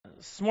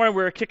This morning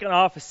we're kicking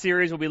off a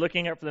series we'll be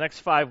looking at for the next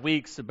 5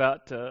 weeks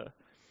about the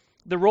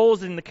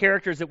roles and the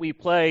characters that we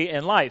play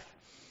in life.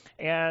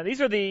 And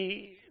these are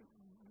the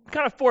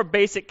kind of 4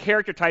 basic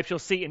character types you'll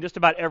see in just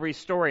about every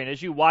story. And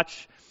as you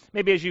watch,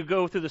 maybe as you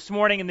go through this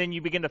morning and then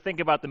you begin to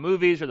think about the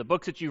movies or the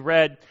books that you've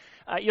read,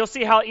 you'll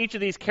see how each of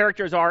these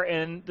characters are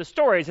in the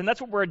stories. And that's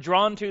what we're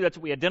drawn to, that's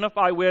what we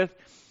identify with.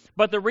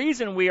 But the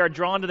reason we are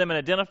drawn to them and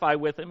identify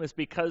with them is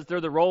because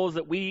they're the roles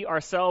that we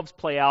ourselves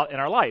play out in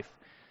our life.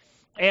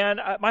 And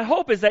my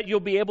hope is that you'll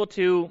be able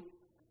to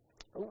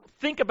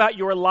think about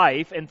your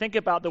life and think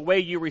about the way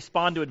you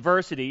respond to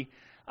adversity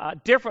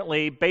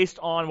differently based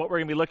on what we're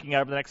going to be looking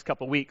at over the next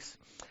couple of weeks.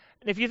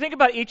 And if you think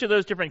about each of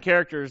those different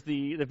characters,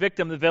 the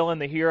victim, the villain,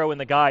 the hero,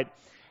 and the guide,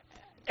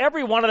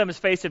 every one of them has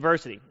faced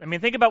adversity. I mean,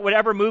 think about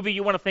whatever movie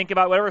you want to think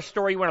about, whatever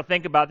story you want to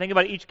think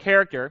about each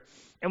character.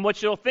 And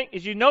what you'll think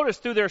is you notice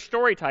through their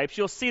story types,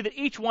 you'll see that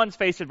each one's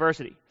faced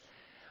adversity.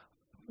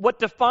 What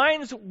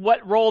defines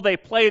what role they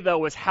play,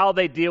 though, is how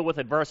they deal with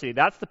adversity.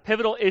 That's the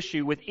pivotal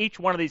issue with each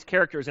one of these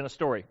characters in a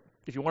story.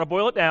 If you want to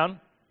boil it down,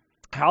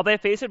 how they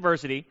face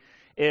adversity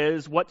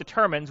is what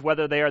determines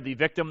whether they are the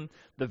victim,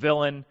 the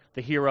villain,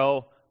 the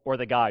hero, or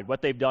the guide,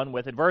 what they've done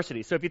with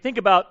adversity. So if you think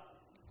about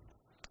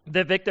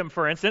the victim,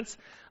 for instance,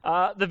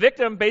 the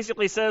victim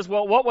basically says,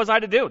 well, what was I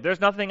to do? There's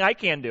nothing I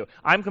can do.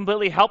 I'm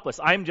completely helpless.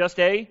 I'm just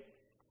a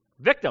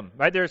victim,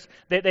 right?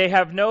 They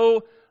have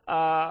no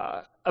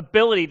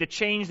ability to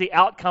change the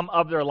outcome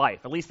of their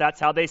life. At least that's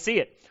how they see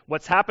it.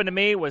 What's happened to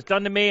me was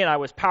done to me, and I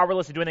was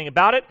powerless to do anything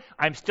about it.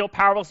 I'm still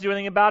powerless to do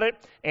anything about it,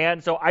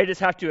 and so I just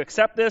have to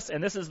accept this,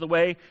 and this is the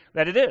way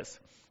that it is.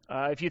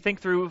 If you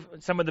think through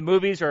some of the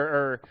movies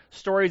or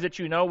stories that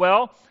you know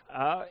well,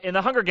 in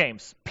the Hunger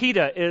Games,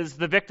 Peeta is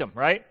the victim,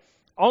 right?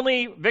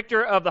 Only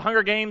victor of the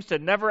Hunger Games to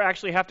never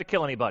actually have to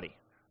kill anybody.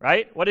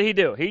 Right? What did he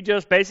do? He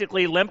just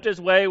basically limped his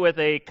way with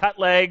a cut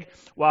leg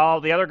while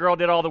the other girl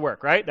did all the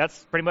work, right?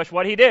 That's pretty much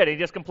what he did. He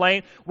just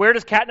complained, where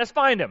does Katniss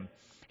find him?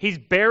 He's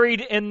buried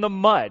in the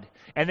mud.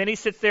 And then he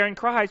sits there and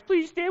cries,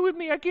 please stay with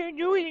me, I can't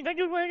do anything. I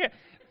just want to...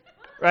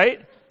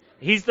 Right?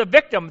 He's the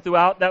victim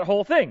throughout that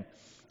whole thing.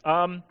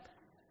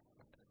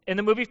 In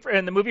the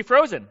movie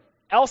Frozen,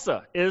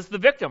 Elsa is the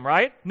victim,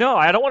 right? No,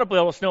 I don't want to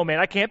build a snowman.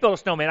 I can't build a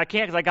snowman. I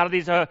can't because I got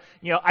these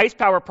ice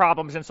power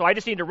problems, and so I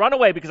just need to run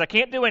away because I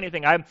can't do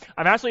anything. I'm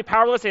absolutely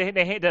powerless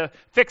to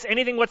fix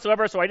anything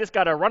whatsoever, so I just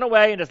got to run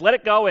away and just let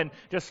it go and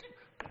just,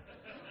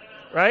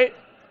 right?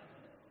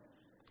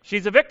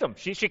 She's a victim.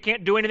 She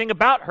can't do anything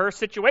about her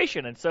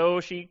situation, and so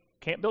she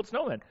can't build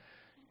snowmen.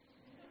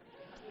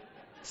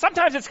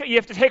 Sometimes you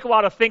have to take a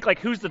while to think, like,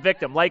 who's the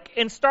victim? Like,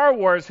 in Star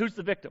Wars, who's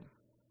the victim?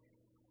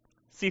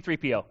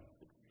 C-3PO.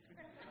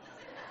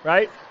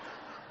 Right?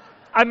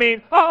 I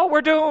mean,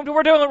 we're doomed,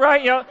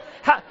 right?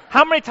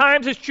 How many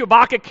times is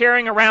Chewbacca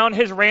carrying around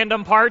his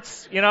random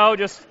parts?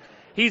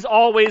 He's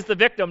always the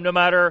victim no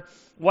matter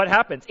what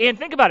happens. And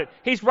think about it.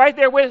 He's right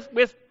there with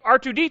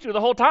R2-D2 the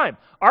whole time.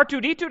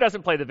 R2-D2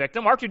 doesn't play the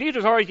victim.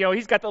 R2-D2's always,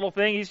 he's got the little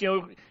thing.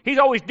 He's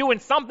always doing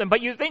something.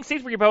 But you think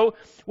C-3PO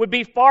would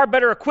be far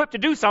better equipped to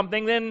do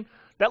something than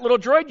that little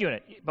droid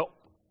unit. But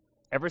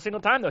every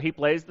single time, though, he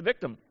plays the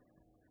victim.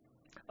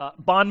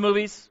 Bond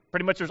movies,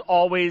 pretty much there's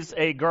always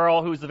a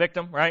girl who's the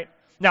victim, right?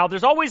 Now,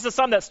 there's always the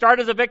son that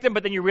started as a victim,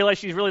 but then you realize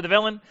she's really the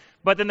villain.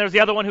 But then there's the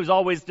other one who's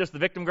always just the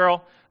victim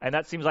girl, and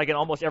that seems like in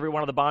almost every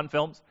one of the Bond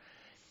films.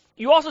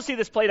 You also see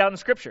this played out in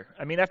Scripture.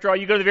 I mean, after all,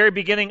 you go to the very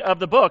beginning of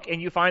the book,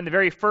 and you find the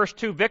very first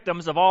 2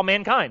 victims of all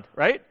mankind,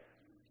 right?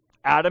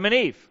 Adam and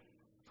Eve.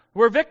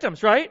 We're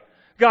victims, right?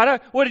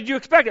 God, what did you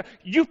expect?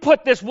 You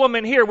put this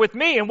woman here with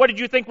me, and what did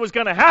you think was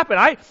going to happen?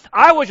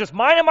 I was just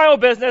minding my own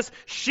business.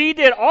 She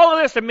did all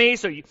of this to me,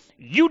 so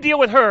you deal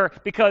with her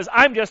because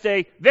I'm just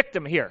a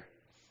victim here.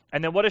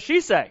 And then what does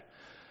she say?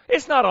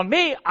 It's not on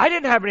me. I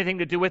didn't have anything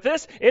to do with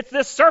this. It's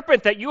this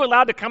serpent that you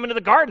allowed to come into the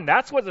garden.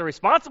 That's what's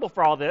responsible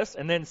for all this.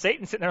 And then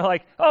Satan's sitting there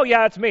like, oh,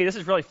 yeah, it's me. This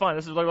is really fun.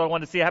 This is what I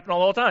wanted to see happen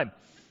all the time.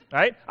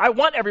 Right? I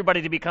want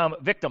everybody to become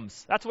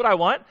victims. That's what I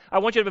want. I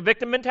want you to have a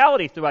victim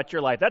mentality throughout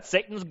your life. That's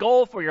Satan's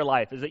goal for your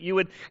life, is that you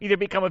would either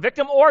become a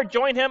victim or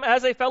join him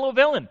as a fellow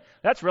villain.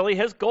 That's really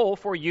his goal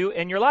for you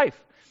in your life.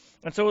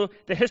 And so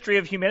the history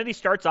of humanity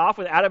starts off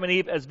with Adam and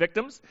Eve as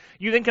victims.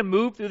 You then can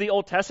move through the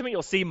Old Testament.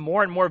 You'll see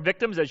more and more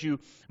victims as you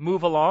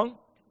move along.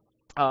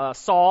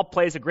 Saul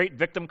plays a great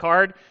victim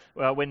card.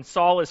 When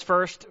Saul is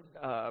first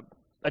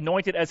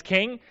anointed as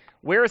king,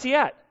 where is he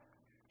at?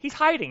 He's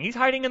hiding. He's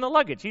hiding in the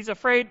luggage. He's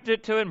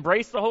afraid to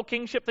embrace the whole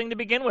kingship thing to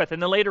begin with. And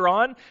then later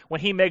on,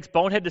 when he makes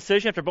bonehead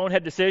decision after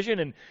bonehead decision,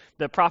 and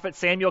the prophet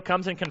Samuel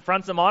comes and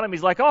confronts him on him,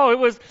 he's like, it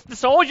was the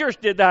soldiers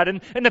did that,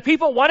 and the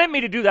people wanted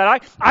me to do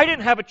that. I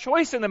didn't have a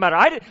choice in the matter.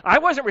 I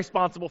wasn't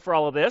responsible for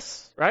all of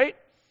this, right?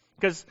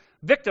 Because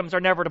victims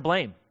are never to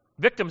blame.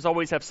 Victims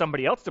always have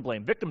somebody else to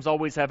blame. Victims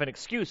always have an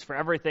excuse for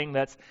everything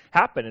that's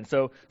happened. And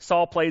so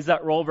Saul plays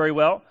that role very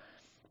well.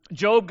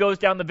 Job goes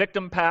down the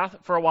victim path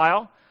for a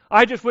while.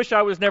 I just wish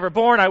I was never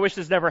born. I wish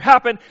this never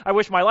happened. I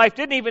wish my life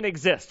didn't even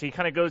exist. He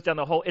kind of goes down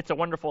the whole It's a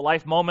Wonderful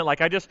Life moment. Like,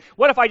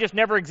 what if I just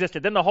never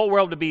existed? Then the whole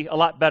world would be a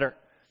lot better.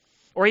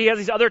 Or he has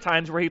these other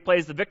times where he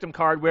plays the victim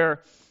card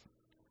where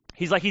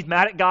he's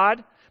mad at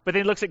God, but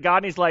then he looks at God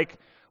and he's like,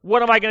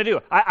 what am I going to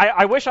do?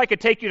 I wish I could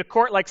take you to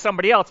court like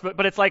somebody else,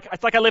 but it's like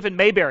I live in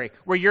Mayberry,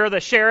 where you're the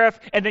sheriff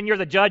and then you're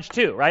the judge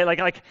too, right?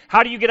 Like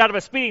how do you get out of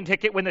a speeding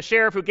ticket when the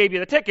sheriff who gave you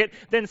the ticket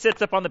then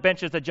sits up on the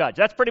bench as the judge?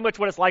 That's pretty much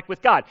what it's like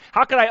with God.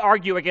 How could I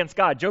argue against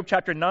God? Job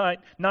chapter 9,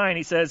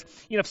 he says,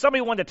 if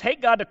somebody wanted to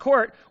take God to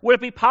court, would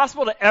it be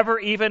possible to ever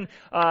even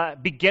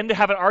begin to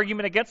have an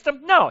argument against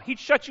him? No, he'd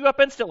shut you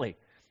up instantly.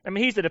 I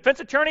mean, he's the defense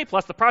attorney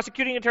plus the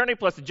prosecuting attorney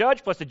plus the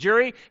judge plus the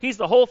jury. He's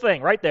the whole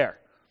thing right there.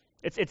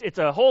 It's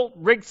a whole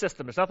rigged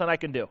system. There's nothing I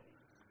can do.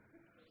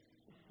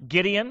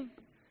 Gideon,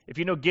 if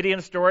you know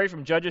Gideon's story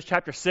from Judges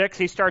chapter 6,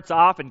 he starts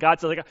off and God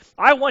says,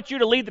 I want you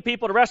to lead the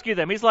people to rescue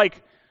them. He's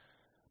like,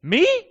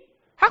 me?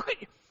 How could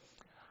you?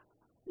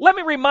 Let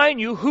me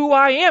remind you who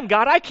I am,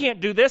 God. I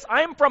can't do this.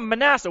 I'm from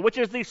Manasseh, which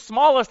is the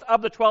smallest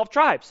of the 12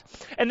 tribes.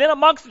 And then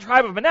amongst the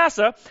tribe of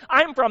Manasseh,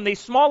 I'm from the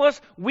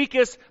smallest,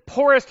 weakest,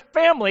 poorest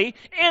family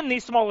in the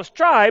smallest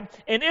tribe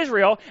in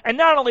Israel. And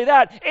not only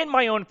that, in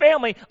my own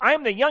family,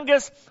 I'm the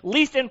youngest,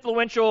 least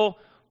influential,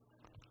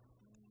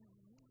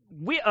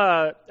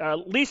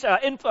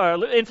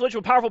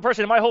 influential, powerful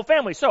person in my whole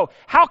family. So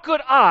how could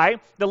I,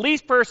 the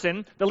least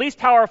person, the least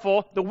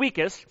powerful, the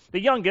weakest,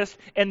 the youngest,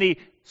 and the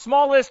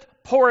smallest,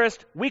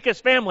 poorest,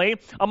 weakest family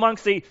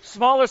amongst the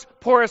smallest,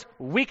 poorest,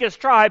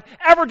 weakest tribe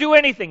ever do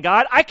anything,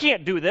 God? I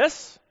can't do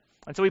this.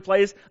 And so he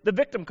plays the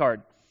victim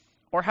card.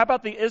 Or how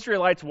about the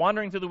Israelites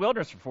wandering through the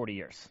wilderness for 40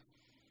 years?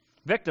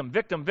 Victim,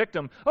 victim,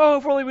 victim. Oh,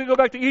 if only we go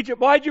back to Egypt.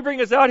 Why'd you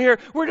bring us out here?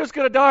 We're just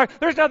going to die.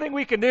 There's nothing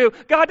we can do.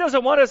 God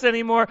doesn't want us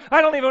anymore.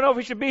 I don't even know if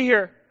we should be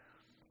here.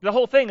 The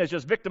whole thing is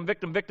just victim,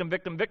 victim, victim,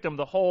 victim, victim,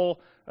 the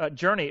whole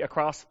journey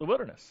across the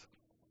wilderness.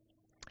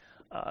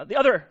 The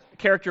other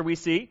character we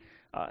see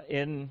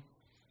in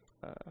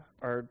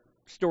our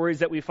stories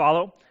that we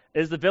follow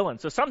is the villain.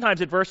 So sometimes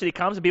adversity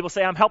comes and people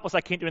say, I'm helpless,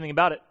 I can't do anything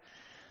about it.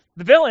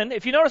 The villain,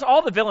 if you notice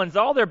all the villains,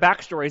 all their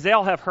backstories, they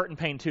all have hurt and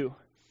pain too.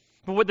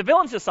 But what the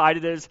villains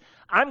decided is,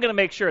 I'm going to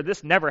make sure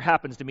this never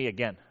happens to me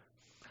again.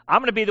 I'm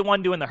going to be the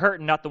one doing the hurt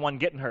and not the one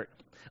getting hurt.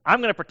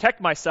 I'm going to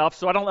protect myself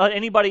so I don't let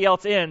anybody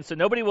else in, so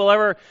nobody will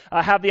ever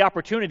have the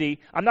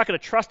opportunity. I'm not going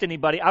to trust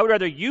anybody. I would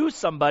rather use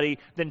somebody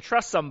than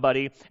trust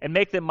somebody and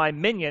make them my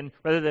minion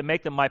rather than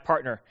make them my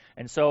partner.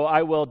 And so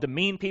I will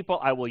demean people.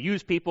 I will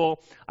use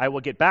people. I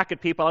will get back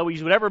at people. I will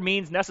use whatever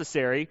means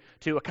necessary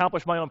to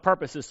accomplish my own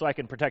purposes so I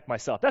can protect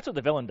myself. That's what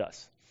the villain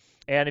does.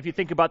 And if you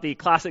think about the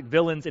classic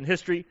villains in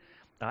history,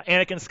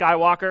 Anakin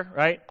Skywalker,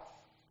 right?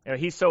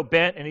 He's so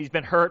bent and he's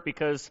been hurt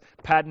because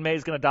Padme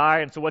is going to die.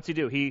 And so what's he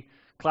do? He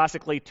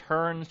classically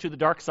turns to the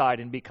dark side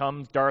and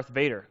becomes Darth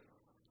Vader.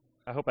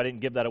 I hope I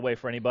didn't give that away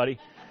for anybody.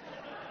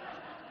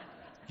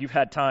 You've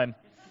had time.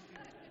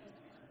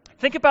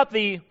 Think about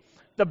the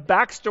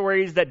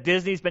backstories that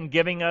Disney's been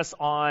giving us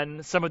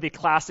on some of the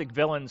classic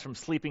villains from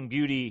Sleeping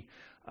Beauty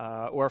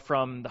or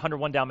from the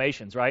 101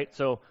 Dalmatians, right?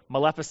 So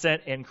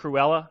Maleficent and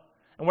Cruella.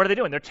 And what are they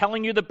doing? They're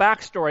telling you the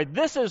backstory.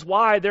 This is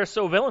why they're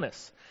so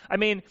villainous. I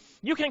mean,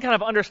 you can kind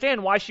of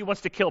understand why she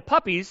wants to kill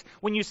puppies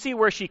when you see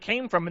where she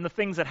came from and the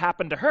things that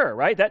happened to her,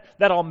 right?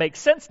 That all makes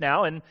sense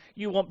now, and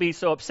you won't be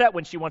so upset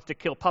when she wants to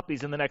kill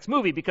puppies in the next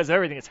movie because of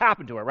everything that's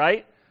happened to her,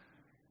 right?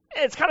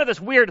 It's kind of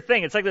this weird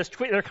thing. It's like this.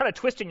 They're kind of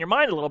twisting your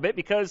mind a little bit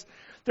because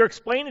they're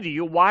explaining to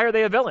you, why are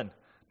they a villain?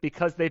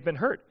 Because they've been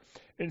hurt.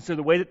 And so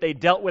the way that they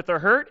dealt with their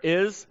hurt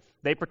is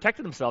they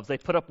protected themselves. They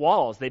put up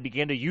walls. They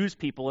began to use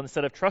people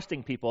instead of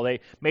trusting people. They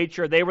made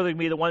sure they were going to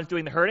be the ones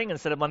doing the hurting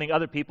instead of letting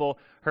other people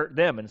hurt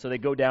them. And so they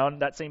go down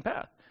that same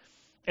path.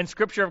 In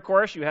Scripture, of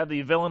course, you have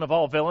the villain of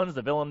all villains,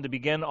 the villain to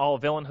begin all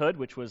villainhood,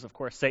 which was, of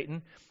course,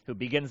 Satan, who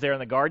begins there in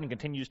the garden and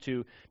continues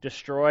to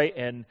destroy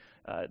and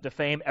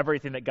defame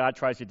everything that God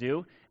tries to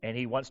do. And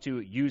he wants to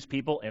use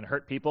people and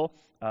hurt people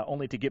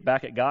only to get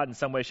back at God in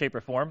some way, shape,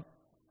 or form.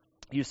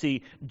 You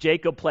see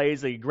Jacob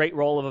plays a great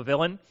role of a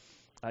villain.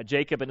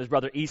 Jacob and his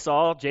brother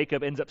Esau.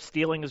 Jacob ends up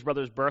stealing his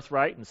brother's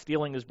birthright and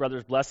stealing his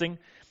brother's blessing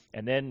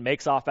and then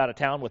makes off out of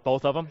town with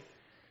both of them.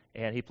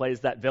 And he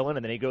plays that villain,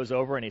 and then he goes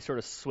over and he sort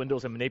of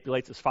swindles and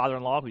manipulates his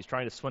father-in-law, who's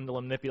trying to swindle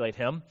and manipulate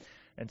him.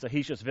 And so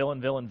he's just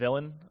villain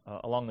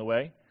along the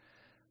way.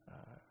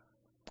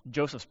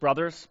 Joseph's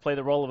brothers play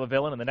the role of a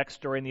villain in the next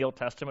story in the Old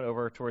Testament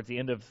over towards the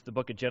end of the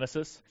book of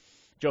Genesis.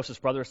 Joseph's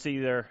brothers see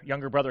their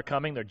younger brother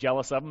coming. They're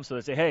jealous of him, so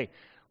they say, hey,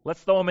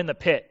 let's throw him in the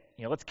pit.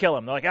 Let's kill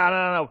him. They're like,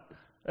 no.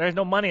 There's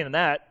no money in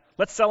that.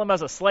 Let's sell him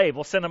as a slave.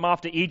 We'll send him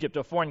off to Egypt, to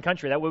a foreign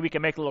country. That way we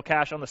can make a little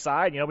cash on the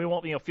side. We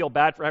won't feel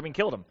bad for having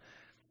killed him.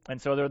 And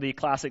so they're the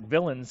classic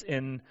villains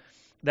in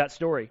that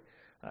story.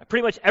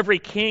 Pretty much every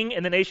king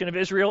in the nation of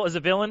Israel is a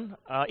villain.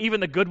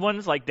 Even the good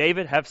ones, like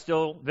David, have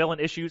still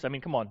villain issues. I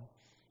mean, come on.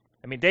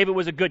 David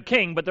was a good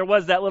king, but there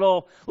was that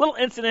little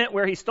incident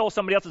where he stole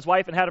somebody else's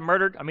wife and had him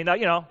murdered.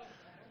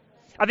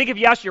 I think if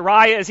you ask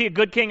Uriah, is he a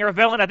good king or a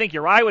villain? I think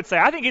Uriah would say,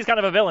 I think he's kind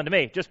of a villain to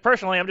me. Just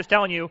personally, I'm just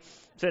telling you,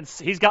 since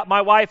he's got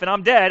my wife and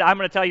I'm dead, I'm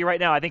going to tell you right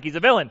now, I think he's a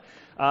villain.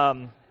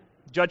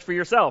 Judge for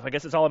yourself. I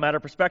guess it's all a matter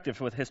of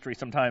perspective with history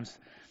sometimes.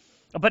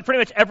 But pretty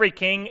much every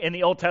king in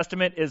the Old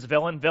Testament is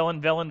villain, villain,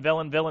 villain,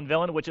 villain, villain,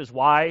 villain, which is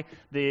why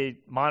the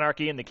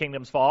monarchy and the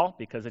kingdoms fall,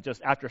 because it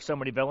just, after so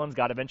many villains,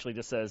 God eventually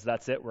just says,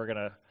 that's it, we're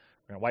gonna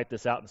wipe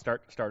this out and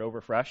start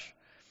over fresh.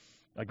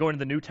 Go into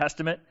the New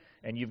Testament,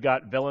 and you've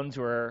got villains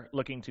who are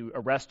looking to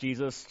arrest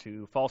Jesus,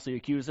 to falsely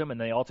accuse him,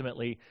 and they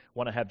ultimately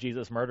want to have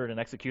Jesus murdered and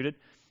executed.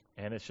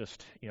 And it's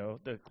just,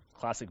 the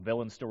classic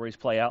villain stories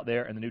play out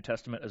there in the New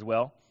Testament as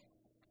well.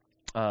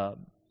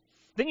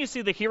 Then you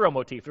see the hero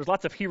motif. There's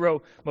lots of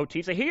hero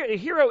motifs. A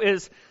hero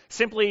is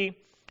simply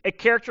a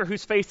character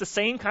who's faced the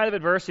same kind of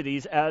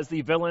adversities as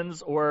the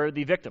villains or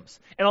the victims.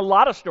 In a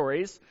lot of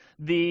stories,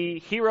 the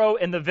hero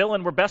and the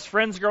villain were best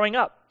friends growing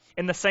up,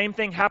 and the same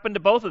thing happened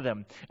to both of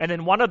them. And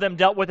then one of them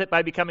dealt with it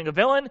by becoming a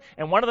villain,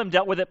 and one of them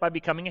dealt with it by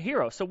becoming a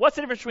hero. So what's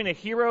the difference between a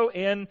hero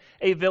and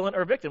a villain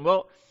or a victim?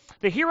 Well,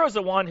 the hero is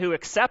the one who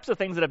accepts the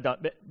things that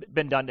have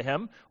been done to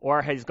him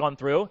or has gone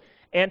through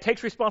and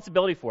takes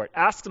responsibility for it,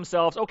 asks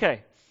themselves,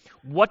 okay,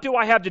 what do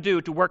I have to do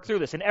to work through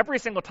this? And every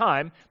single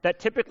time, that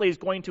typically is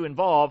going to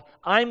involve,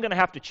 I'm going to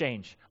have to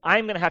change.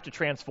 I'm going to have to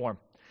transform.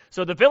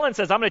 So the villain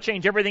says, I'm going to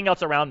change everything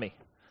else around me.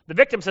 The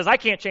victim says, I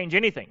can't change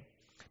anything.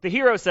 The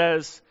hero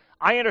says,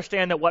 I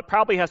understand that what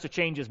probably has to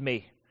change is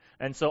me.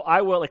 And so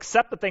I will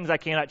accept the things I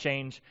cannot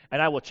change,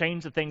 and I will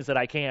change the things that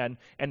I can.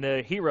 And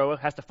the hero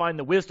has to find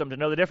the wisdom to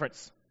know the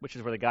difference, which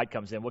is where the guide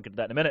comes in. We'll get to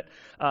that in a minute.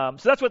 So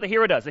that's what the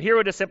hero does. The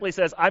hero just simply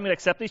says, I'm going to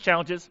accept these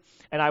challenges,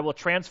 and I will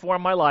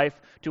transform my life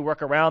to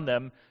work around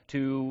them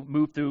to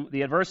move through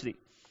the adversity.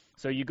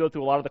 So you go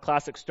through a lot of the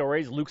classic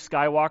stories. Luke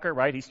Skywalker,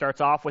 right? He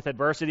starts off with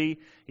adversity.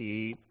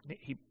 He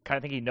kind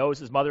of think he knows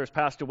his mother has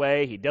passed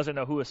away. He doesn't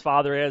know who his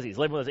father is. He's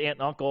living with his aunt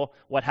and uncle.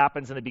 What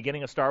happens in the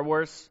beginning of Star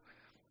Wars?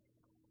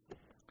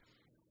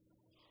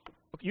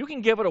 You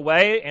can give it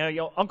away, and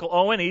Uncle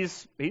Owen,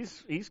 he's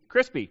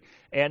crispy,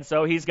 and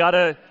so he's got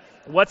to.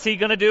 What's he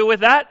going to do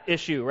with that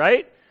issue,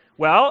 right?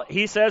 Well,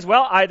 he says,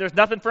 there's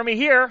nothing for me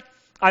here.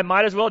 I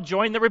might as well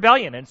join the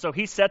rebellion, and so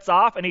he sets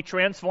off and he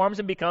transforms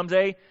and becomes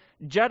a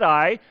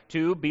Jedi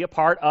to be a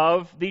part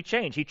of the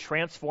change. He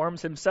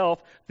transforms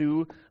himself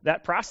through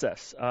that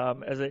process.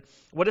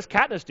 What does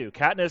Katniss do?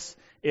 Katniss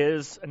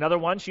is another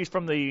one. She's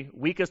from the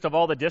weakest of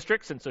all the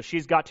districts, and so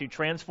she's got to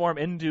transform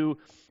into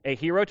a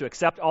hero to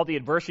accept all the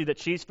adversity that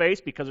she's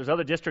faced, because there's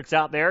other districts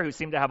out there who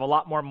seem to have a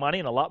lot more money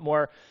and a lot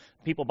more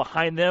people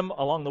behind them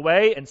along the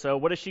way. And so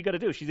what is she going to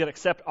do? She's going to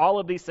accept all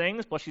of these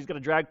things, plus she's going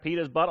to drag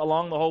Peeta's butt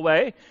along the whole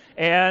way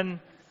and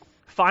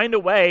find a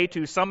way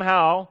to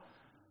somehow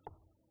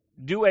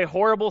do a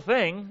horrible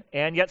thing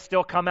and yet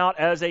still come out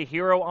as a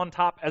hero on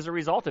top as a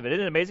result of it.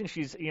 Isn't it amazing?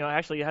 She's,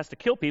 actually has to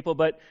kill people,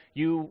 but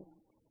you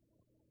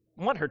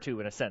want her to,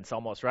 in a sense,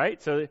 almost,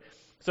 right?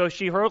 So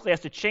she heroically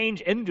has to change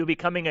into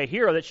becoming a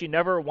hero that she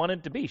never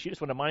wanted to be. She just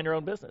wanted to mind her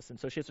own business, and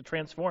so she has to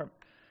transform.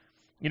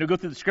 Go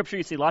through the scripture,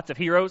 you see lots of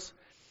heroes.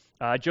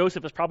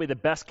 Joseph is probably the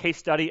best case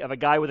study of a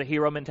guy with a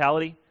hero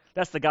mentality.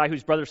 That's the guy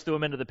whose brothers threw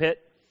him into the pit,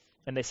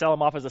 and they sell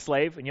him off as a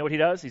slave. And you know what he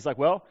does? He's like,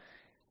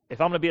 if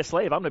I'm going to be a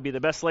slave, I'm going to be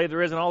the best slave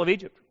there is in all of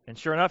Egypt. And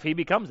sure enough, he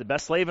becomes the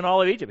best slave in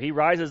all of Egypt. He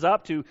rises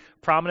up to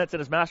prominence in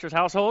his master's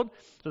household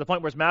to the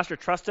point where his master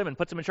trusts him and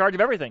puts him in charge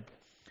of everything.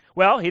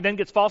 Well, he then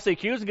gets falsely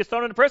accused and gets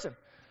thrown into prison.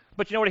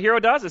 But you know what a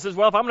hero does? He says, if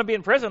I'm going to be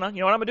in prison,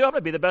 you know what I'm going to do? I'm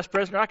going to be the best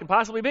prisoner I can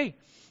possibly be.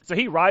 So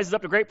he rises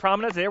up to great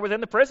prominence there within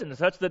the prison,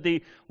 such that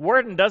the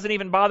warden doesn't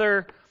even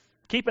bother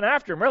keeping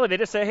after him. Really, they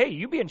just say, hey,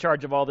 you be in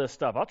charge of all this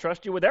stuff. I'll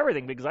trust you with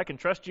everything because I can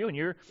trust you, and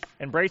you're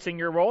embracing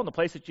your role in the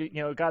place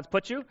that God's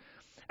put you.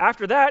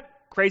 After that,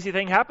 crazy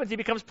thing happens. He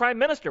becomes prime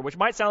minister, which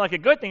might sound like a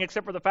good thing,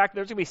 except for the fact that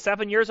there's going to be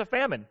 7 years of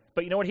famine.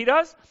 But you know what he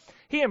does?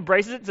 He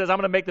embraces it and says, I'm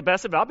going to make the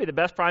best of it. I'll be the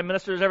best prime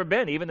minister there's ever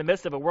been, even in the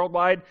midst of a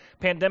worldwide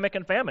pandemic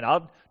and famine.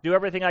 I'll do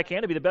everything I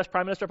can to be the best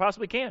prime minister I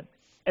possibly can.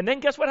 And then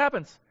guess what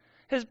happens?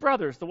 His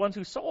brothers, the ones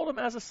who sold him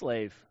as a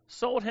slave,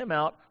 sold him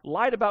out,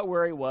 lied about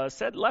where he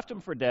was, left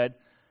him for dead,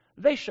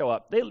 they show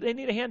up. They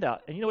need a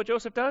handout. And you know what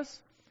Joseph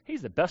does?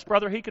 He's the best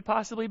brother he could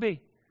possibly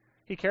be.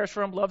 He cares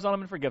for him, loves on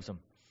him, and forgives him.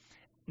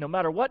 No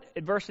matter what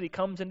adversity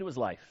comes into his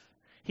life,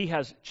 he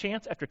has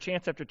chance after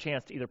chance after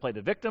chance to either play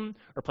the victim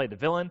or play the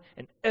villain,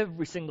 and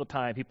every single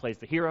time he plays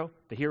the hero,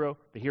 the hero,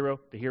 the hero,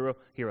 the hero,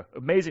 hero.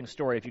 Amazing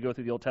story if you go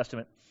through the Old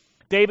Testament.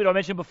 David, I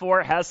mentioned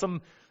before, has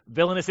some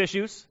villainous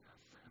issues,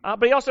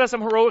 but he also has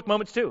some heroic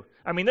moments too.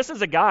 I mean, this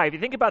is a guy, if you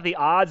think about the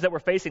odds that were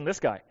facing this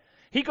guy,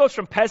 he goes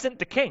from peasant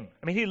to king.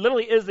 I mean, he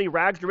literally is the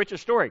rags to riches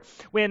story.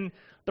 When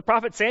the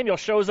prophet Samuel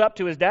shows up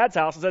to his dad's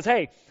house and says,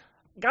 hey,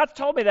 God's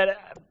told me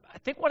that I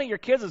think one of your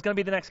kids is going to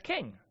be the next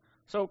king.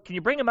 So can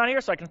you bring him out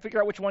here so I can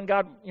figure out which one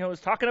God is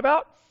talking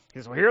about? He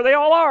says, well, here they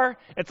all are.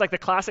 It's like the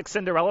classic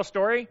Cinderella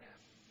story.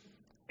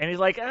 And he's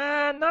like,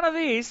 none of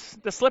these.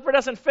 The slipper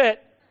doesn't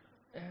fit.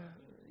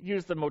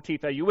 Use the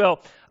motif that you will.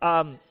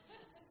 And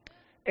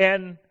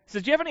he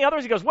says, do you have any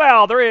others? He goes,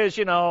 well, there is,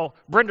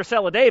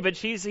 Brindisella David.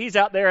 He's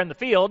out there in the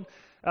field.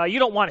 You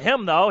don't want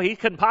him, though. He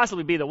couldn't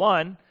possibly be the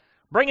one.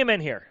 Bring him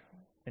in here.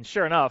 And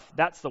sure enough,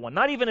 that's the one.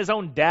 Not even his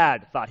own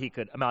dad thought he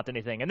could amount to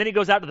anything. And then he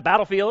goes out to the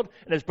battlefield,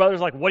 and his brother's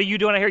like, what are you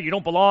doing out here? You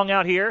don't belong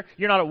out here.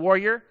 You're not a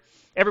warrior.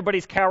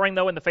 Everybody's cowering,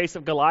 though, in the face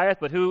of Goliath,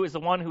 but who is the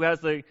one who has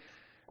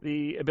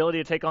the ability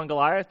to take on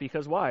Goliath?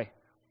 Because why?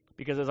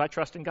 Because as I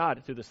trust in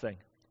God through this thing.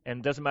 And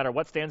it doesn't matter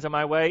what stands in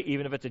my way,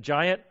 even if it's a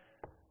giant,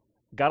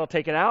 God will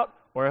take it out,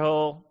 or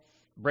he'll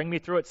bring me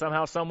through it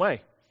somehow, some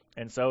way.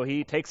 And so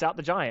he takes out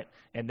the giant.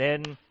 And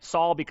then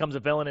Saul becomes a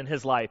villain in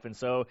his life. And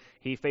so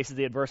he faces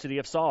the adversity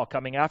of Saul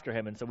coming after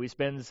him. And so he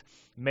spends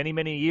many,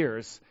 many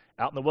years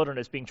out in the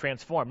wilderness being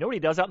transformed. You know what he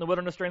does out in the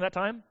wilderness during that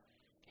time?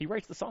 He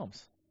writes the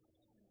Psalms.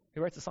 He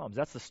writes the Psalms.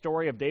 That's the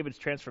story of David's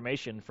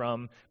transformation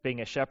from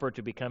being a shepherd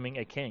to becoming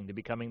a king, to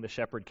becoming the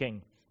shepherd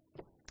king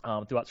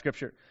throughout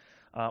Scripture.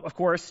 Of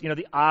course,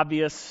 the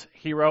obvious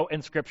hero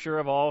in Scripture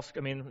of all,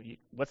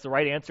 what's the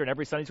right answer in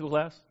every Sunday school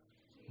class?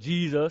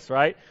 Jesus,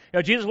 right?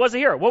 Jesus was a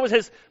hero. What was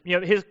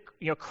his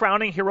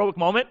crowning heroic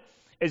moment?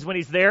 Is when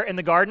he's there in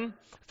the garden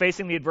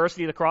facing the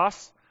adversity of the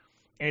cross,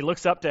 and he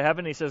looks up to heaven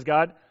and he says,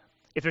 God,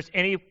 if there's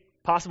any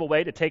possible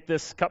way to take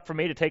this cup from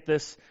me, to take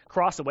this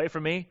cross away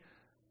from me,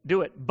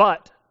 do it.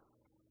 But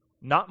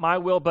not my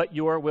will, but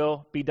your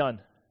will be done.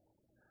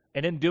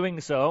 And in doing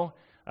so,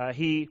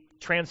 he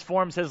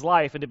transforms his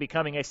life into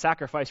becoming a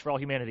sacrifice for all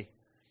humanity.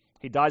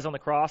 He dies on the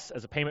cross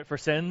as a payment for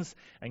sins,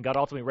 and God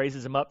ultimately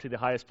raises him up to the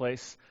highest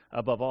place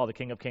above all, the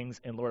King of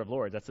Kings and Lord of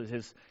Lords. That's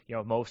his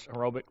most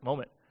heroic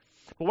moment.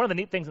 But one of the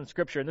neat things in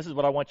Scripture, and this is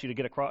what I want you to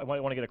get across, I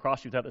want to get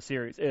across to you throughout the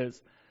series,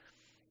 is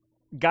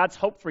God's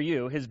hope for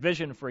you, his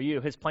vision for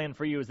you, his plan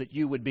for you is that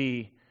you would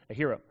be a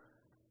hero.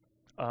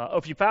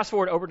 If you fast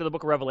forward over to the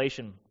book of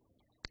Revelation,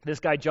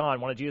 this guy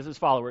John, one of Jesus'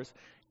 followers,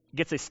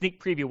 gets a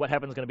sneak preview of what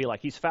heaven's going to be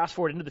like. He's fast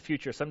forward into the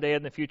future, someday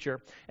in the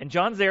future, and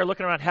John's there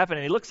looking around heaven,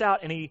 and he looks out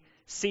and he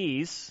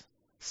sees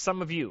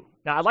some of you.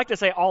 Now, I'd like to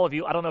say all of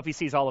you. I don't know if he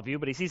sees all of you,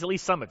 but he sees at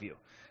least some of you.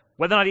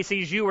 Whether or not he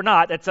sees you or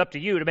not, that's up to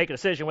you to make a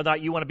decision. Whether or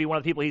not you want to be one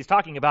of the people he's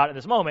talking about in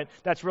this moment,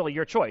 that's really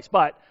your choice.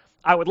 But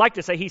I would like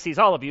to say he sees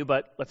all of you,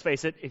 but let's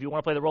face it, if you want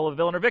to play the role of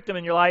villain or victim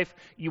in your life,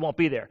 you won't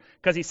be there.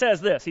 Because he says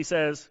this, he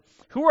says,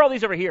 who are all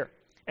these over here?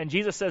 And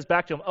Jesus says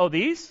back to him, oh,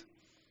 these?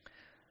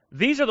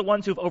 These are the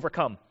ones who've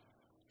overcome.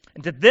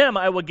 And to them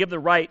I will give the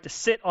right to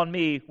sit with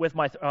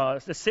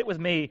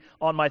me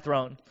on my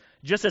throne,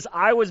 just as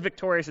I was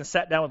victorious and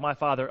sat down with my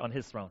Father on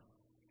his throne.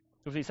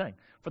 That's what he's saying.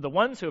 For the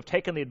ones who have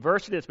taken the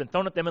adversity that's been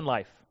thrown at them in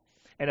life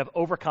and have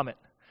overcome it,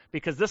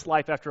 because this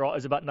life, after all,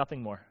 is about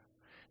nothing more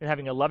than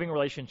having a loving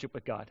relationship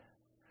with God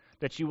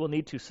that you will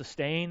need to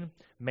sustain,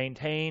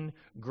 maintain,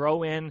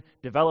 grow in,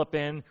 develop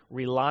in,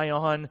 rely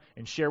on,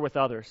 and share with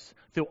others.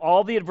 Through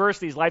all the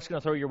adversities life's going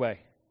to throw your way,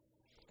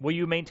 will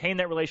you maintain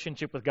that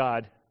relationship with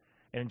God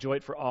and enjoy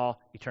it for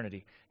all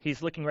eternity?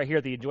 He's looking right here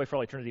at the enjoy for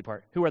all eternity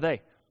part. Who are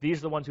they? These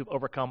are the ones who've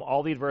overcome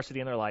all the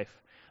adversity in their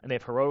life, and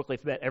they've heroically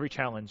met every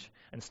challenge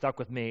and stuck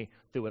with me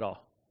through it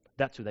all.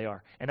 That's who they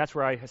are. And that's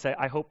where I say,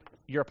 I hope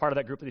you're a part of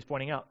that group that he's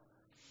pointing out.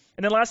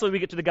 And then lastly, we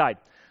get to the guide.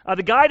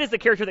 The guide is the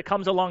character that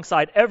comes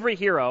alongside every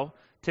hero.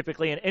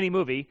 Typically in any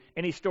movie,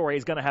 any story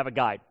is going to have a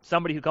guide,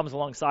 somebody who comes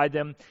alongside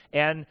them.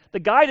 And the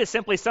guide is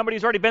simply somebody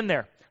who's already been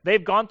there.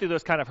 They've gone through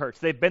those kind of hurts.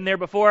 They've been there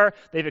before.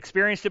 They've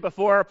experienced it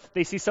before.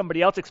 They see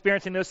somebody else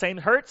experiencing those same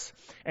hurts.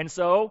 And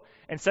so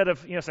instead of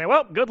saying,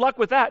 well, good luck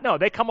with that, no,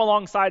 they come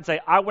alongside and say,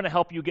 I want to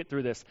help you get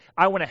through this.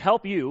 I want to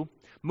help you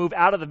move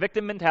out of the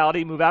victim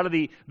mentality, move out of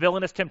the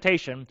villainous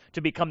temptation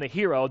to become the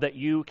hero that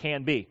you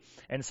can be.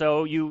 And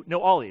so you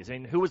know all these.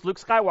 Who was Luke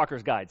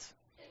Skywalker's guides?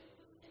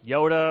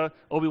 Yoda,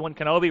 Obi-Wan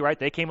Kenobi, right?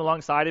 They came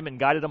alongside him and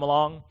guided him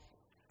along.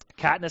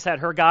 Katniss had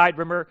her guide,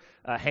 remember?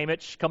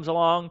 Haymitch comes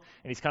along,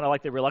 and he's kind of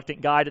like the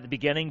reluctant guide at the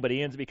beginning, but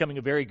he ends up becoming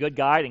a very good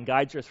guide and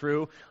guides her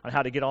through on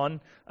how to get on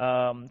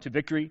to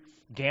victory.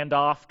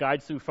 Gandalf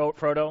guides through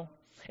Frodo.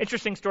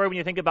 Interesting story when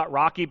you think about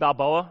Rocky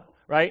Balboa,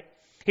 right?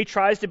 He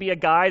tries to be a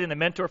guide and a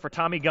mentor for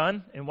Tommy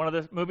Gunn in one of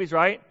the movies,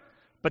 right?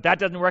 But that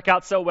doesn't work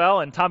out so well,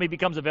 and Tommy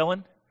becomes a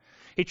villain.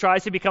 He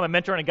tries to become a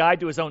mentor and a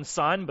guide to his own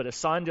son, but his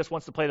son just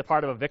wants to play the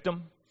part of a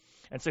victim.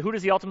 And so who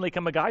does he ultimately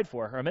become a guide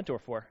for or a mentor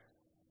for?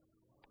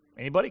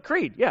 Anybody?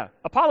 Creed, yeah.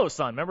 Apollo's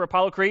son. Remember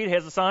Apollo Creed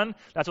has a son?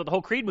 That's what the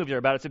whole Creed movies are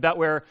about. It's about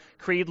where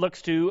Creed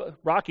looks to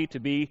Rocky to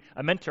be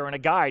a mentor and a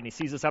guide, and he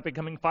sees this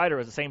up-and-coming fighter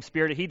as the same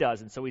spirit that he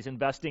does, and so he's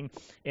investing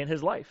in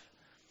his life.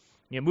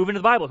 Moving to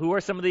the Bible, who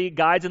are some of the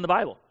guides in the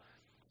Bible?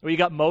 Well, you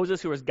got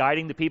Moses, who was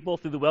guiding the people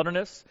through the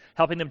wilderness,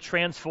 helping them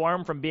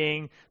transform from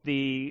being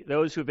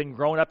those who have been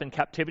grown up in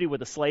captivity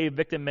with a slave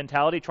victim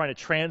mentality, trying to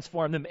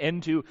transform them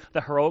into the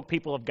heroic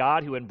people of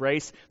God who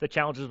embrace the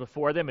challenges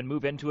before them and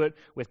move into it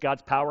with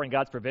God's power and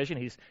God's provision.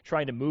 He's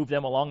trying to move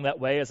them along that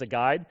way as a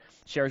guide,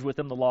 shares with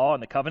them the law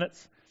and the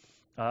covenants.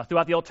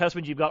 Throughout the Old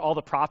Testament, you've got all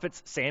the prophets,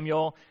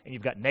 Samuel, and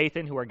you've got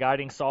Nathan, who are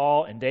guiding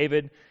Saul and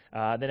David.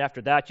 Then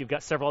after that, you've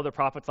got several other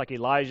prophets like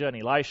Elijah and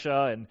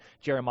Elisha and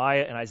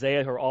Jeremiah and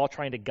Isaiah, who are all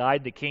trying to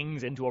guide the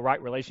kings into a right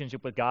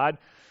relationship with God.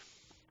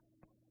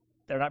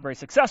 They're not very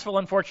successful,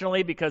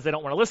 unfortunately, because they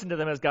don't want to listen to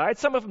them as guides.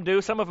 Some of them do,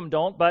 some of them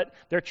don't, but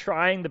they're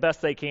trying the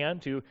best they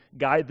can to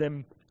guide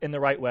them in the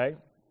right way.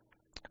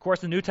 Of course,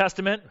 the New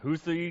Testament,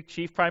 who's the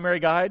chief primary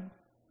guide?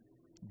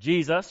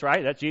 Jesus,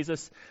 right? That's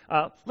Jesus.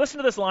 Listen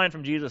to this line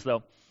from Jesus,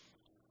 though.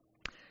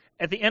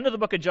 at the end of the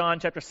book of John,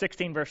 chapter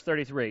 16, verse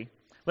 33,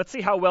 let's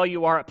see how well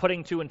you are at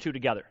putting two and two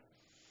together.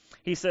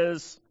 He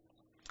says,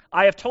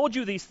 I have told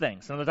you these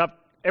things. And there's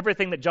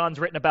everything that John's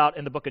written about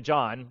in the book of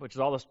John, which is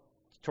all the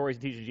stories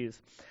and teachings of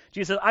Jesus.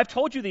 Jesus says, I've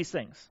told you these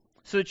things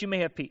so that you may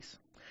have peace.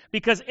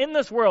 Because in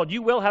this world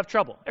you will have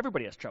trouble.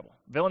 Everybody has trouble.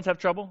 Villains have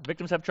trouble.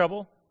 Victims have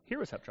trouble.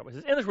 Heroes have trouble. He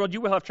says, in this world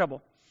you will have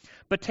trouble.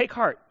 But take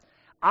heart.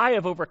 I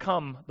have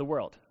overcome the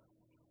world.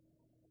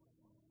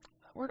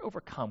 The word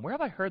overcome. Where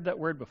have I heard that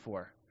word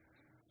before?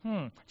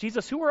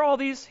 Jesus, who are all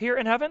these here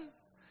in heaven?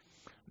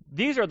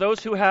 These are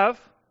those who have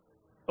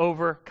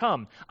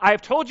overcome. I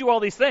have told you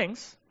all these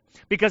things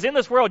because in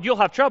this world you'll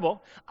have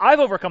trouble. I've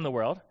overcome the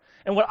world.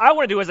 And what I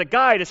want to do as a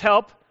guide is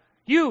help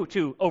you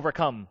to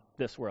overcome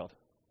this world.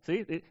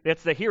 See,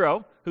 it's the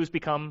hero who's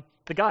become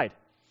the guide.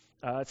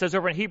 It says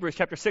over in Hebrews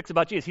chapter 6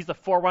 about Jesus, he's the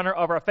forerunner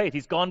of our faith.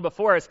 He's gone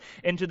before us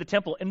into the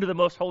temple, into the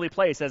most holy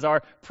place as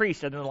our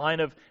priest, and in the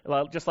line of,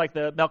 just like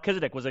the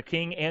Melchizedek was a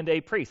king and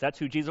a priest. That's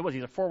who Jesus was.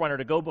 He's a forerunner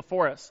to go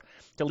before us,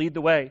 to lead the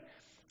way.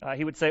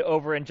 He would say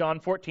over in John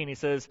 14, he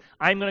says,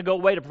 I'm going to go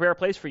away to prepare a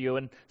place for you,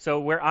 and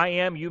so where I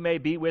am, you may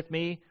be with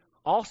me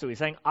also. He's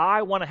saying,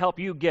 I want to help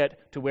you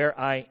get to where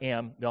I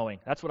am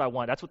going. That's what I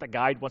want. That's what the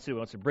guide wants to do. He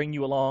wants to bring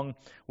you along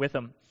with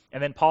him.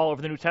 And then Paul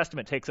over the New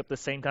Testament takes up the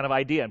same kind of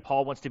idea, and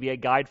Paul wants to be a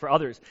guide for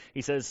others.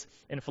 He says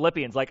in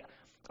Philippians,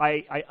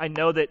 I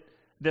know that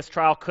this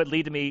trial could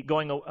lead to me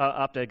going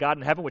up to God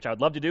in heaven, which I would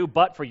love to do,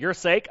 but for your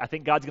sake, I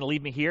think God's going to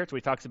lead me here. That's what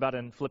he talks about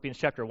in Philippians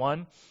chapter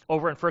 1.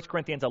 Over in 1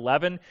 Corinthians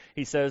 11,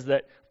 he says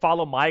that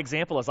follow my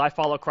example as I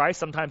follow Christ.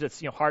 Sometimes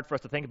it's hard for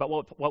us to think about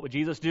what would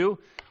Jesus do.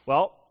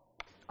 Well,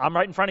 I'm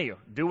right in front of you.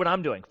 Do what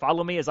I'm doing.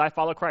 Follow me as I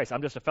follow Christ.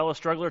 I'm just a fellow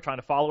struggler trying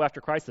to follow after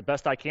Christ the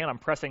best I can. I'm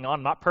pressing on.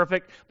 I'm not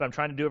perfect, but I'm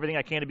trying to do everything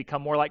I can to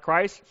become more like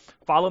Christ.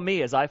 Follow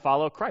me as I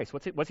follow Christ.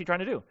 What's he trying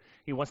to do?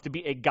 He wants to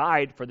be a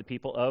guide for the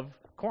people of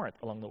Corinth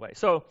along the way.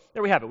 So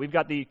there we have it. We've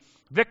got the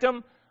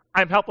victim.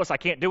 I'm helpless. I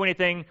can't do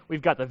anything.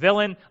 We've got the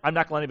villain. I'm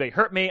not going to let anybody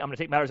hurt me. I'm going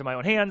to take matters in my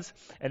own hands.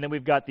 And then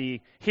we've got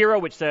the hero,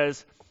 which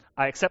says,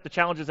 I accept the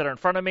challenges that are in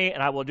front of me,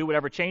 and I will do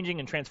whatever changing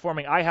and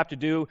transforming I have to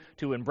do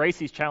to embrace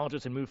these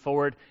challenges and move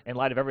forward in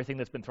light of everything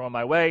that's been thrown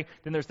my way.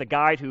 Then there's the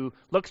guide who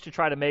looks to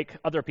try to make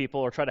other people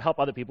or try to help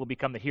other people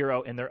become the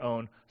hero in their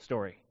own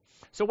story.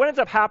 So what ends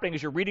up happening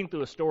as you're reading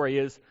through a story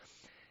is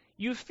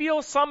you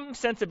feel some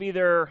sense of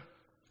either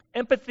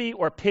empathy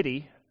or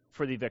pity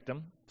for the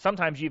victim.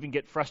 Sometimes you even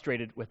get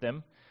frustrated with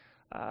them.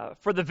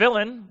 For the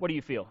villain, what do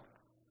you feel?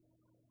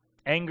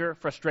 Anger,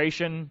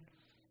 frustration.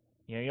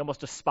 You almost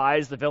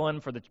despise the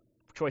villain for the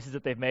choices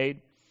that they've made.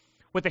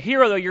 With the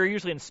hero, though, you're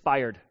usually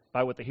inspired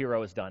by what the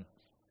hero has done.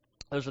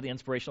 Those are the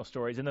inspirational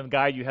stories. And then the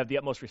guide, you have the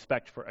utmost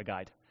respect for a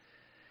guide.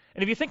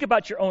 And if you think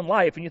about your own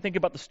life and you think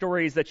about the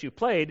stories that you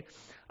played,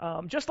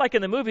 just like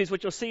in the movies,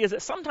 what you'll see is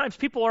that sometimes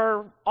people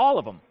are all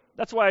of them.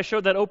 That's why I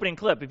showed that opening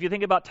clip. If you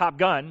think about Top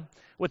Gun,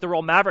 with the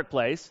role Maverick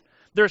plays,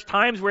 there's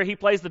times where he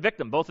plays the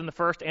victim, both in the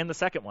first and the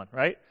second one,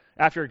 right?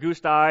 After Goose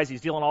dies,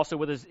 he's dealing also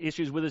with his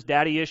issues with his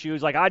daddy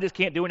issues. Like, I just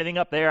can't do anything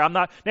up there. I'm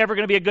never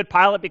going to be a good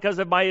pilot because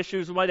of my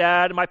issues with my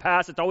dad and my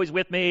past. It's always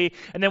with me.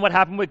 And then what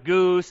happened with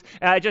Goose?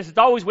 It's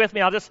always with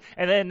me.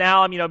 And then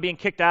now I'm, being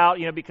kicked out,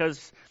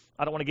 because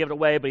I don't want to give it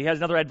away, but he has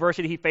another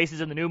adversity he faces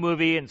in the new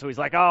movie. And so he's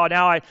like, oh,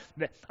 now I'm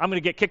going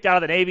to get kicked out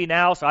of the Navy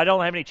now, so I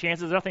don't have any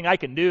chances. There's nothing I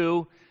can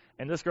do.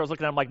 And this girl's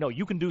looking at him like, no,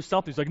 you can do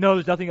something. He's like, no,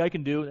 there's nothing I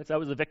can do. That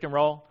was the victim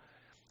role.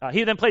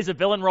 He then plays a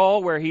villain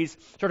role where he's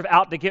sort of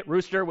out to get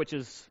Rooster, which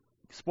is,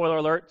 spoiler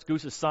alert, it's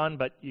Goose's son,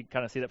 but you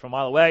kind of see that from a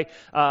mile away.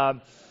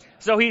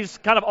 So he's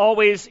kind of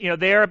always,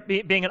 there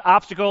being an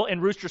obstacle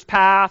in Rooster's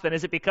path. And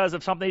is it because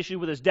of some issue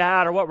with his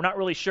dad or what? We're not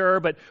really sure.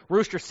 But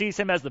Rooster sees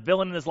him as the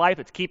villain in his life.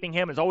 It's keeping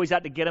him. It's always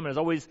out to get him and is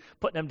always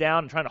putting him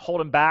down and trying to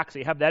hold him back. So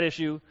you have that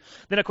issue.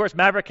 Then, of course,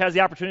 Maverick has the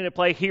opportunity to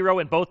play hero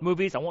in both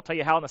movies. I won't tell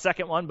you how in the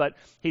second one, but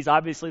he's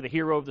obviously the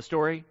hero of the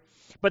story.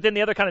 But then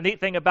the other kind of neat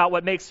thing about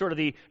what makes sort of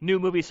the new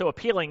movie so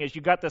appealing is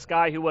you got this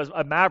guy who was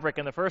a maverick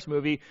in the first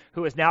movie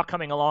who is now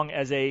coming along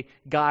as a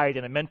guide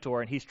and a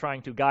mentor, and he's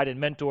trying to guide and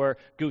mentor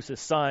Goose's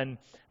son,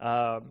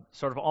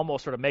 sort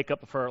of make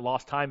up for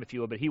lost time, if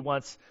you will, but he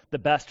wants the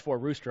best for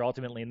Rooster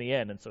ultimately in the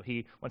end, and so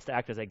he wants to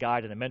act as a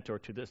guide and a mentor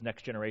to this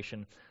next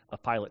generation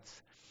of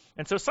pilots.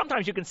 And so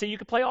sometimes you can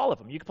play all of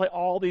them. You can play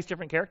all these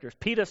different characters.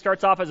 Peeta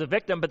starts off as a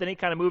victim, but then he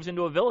kind of moves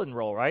into a villain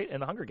role, right, in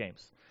the Hunger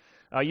Games.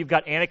 You've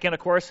got Anakin, of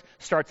course,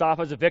 starts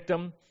off as a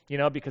victim,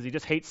 because he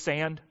just hates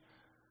sand.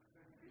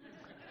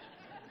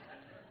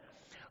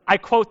 I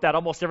quote that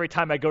almost every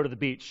time I go to the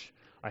beach.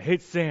 I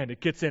hate sand. It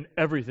gets in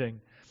everything.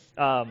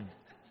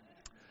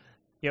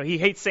 He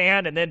hates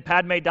sand, and then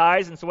Padme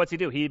dies, and so what's he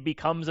do? He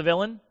becomes a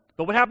villain.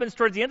 But what happens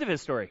towards the end of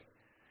his story?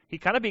 He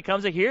kind of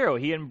becomes a hero.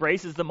 He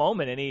embraces the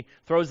moment, and he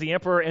throws the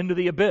Emperor into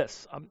the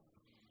abyss.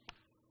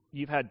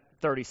 You've had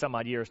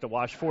 30-some-odd years to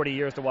watch, 40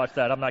 years to watch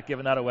that. I'm not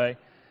giving that away.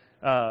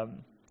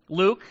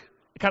 Luke,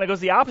 it kind of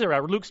goes the opposite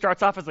route. Luke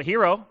starts off as a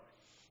hero,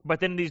 But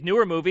then in these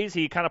newer movies,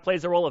 he kind of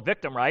plays the role of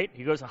victim, right?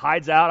 He goes and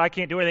hides out. I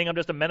can't do anything. I'm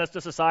just a menace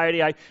to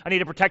society. I need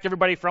to protect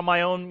everybody from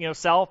my own,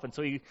 self. And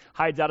so he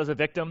hides out as a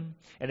victim.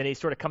 And then he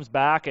sort of comes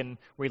back and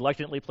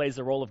reluctantly plays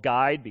the role of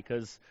guide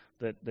because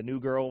the new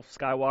girl,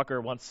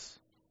 Skywalker, wants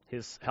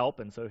his help.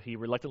 And so he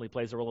reluctantly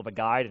plays the role of a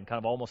guide and kind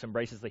of almost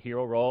embraces the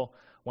hero role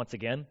once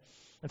again.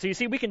 And so you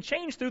see, we can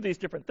change through these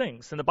different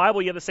things. In the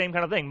Bible, you have the same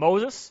kind of thing.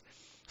 Moses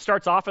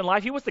starts off in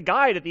life. He was the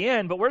guide at the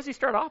end, but where does he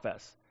start off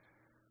as?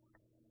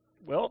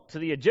 Well, to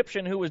the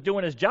Egyptian who was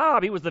doing his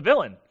job, he was the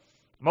villain.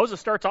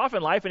 Moses starts off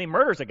in life and he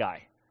murders a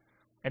guy.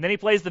 And then he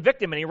plays the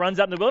victim and he runs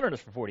out in the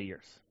wilderness for 40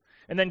 years.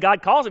 And then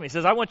God calls him. He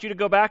says, I want you to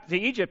go back to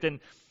Egypt and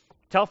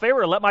tell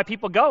Pharaoh to let my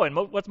people go. And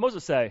what's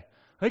Moses say?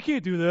 I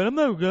can't do that. I'm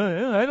not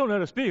good. I don't know how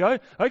to speak.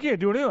 I can't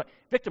do it.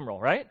 Victim role,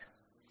 right?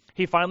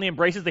 He finally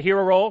embraces the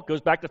hero role,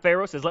 goes back to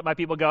Pharaoh, says, let my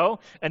people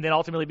go, and then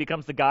ultimately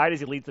becomes the guide as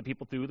he leads the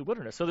people through the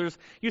wilderness. So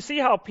you see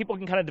how people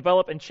can kind of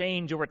develop and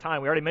change over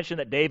time. We already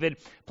mentioned that David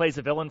plays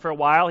the villain for a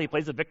while. He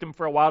plays the victim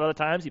for a while at other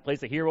times. He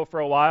plays the hero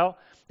for a while.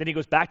 Then he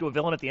goes back to a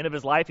villain at the end of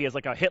his life. He has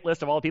like a hit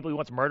list of all the people he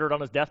wants murdered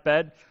on his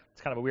deathbed.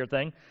 It's kind of a weird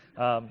thing.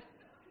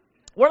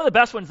 One of the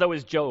best ones, though,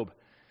 is Job.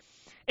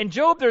 In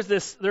Job, there's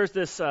this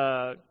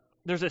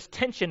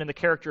tension in the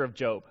character of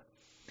Job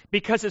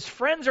because his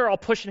friends are all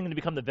pushing him to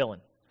become the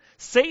villain.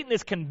 Satan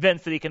is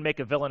convinced that he can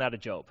make a villain out of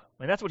Job.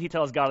 And that's what he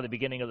tells God at the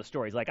beginning of the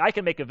story. He's like, I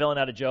can make a villain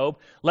out of Job.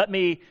 Let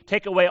me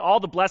take away all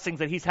the blessings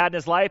that he's had in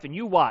his life, and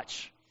you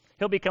watch.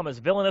 He'll become as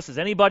villainous as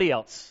anybody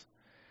else.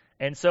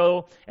 And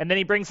then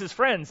he brings his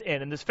friends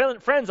in, and his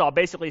friends all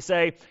basically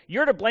say,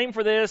 you're to blame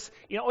for this.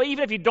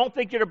 Even if you don't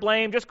think you're to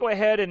blame, just go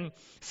ahead and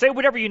say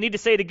whatever you need to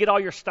say to get all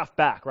your stuff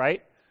back,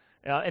 right?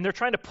 And they're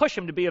trying to push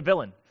him to be a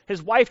villain.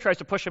 His wife tries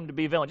to push him to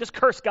be a villain. Just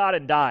curse God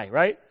and die,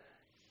 right?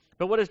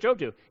 But what does Job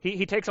do?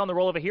 He takes on the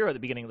role of a hero at the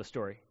beginning of the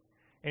story.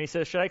 And he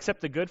says, should I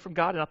accept the good from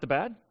God and not the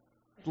bad?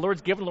 The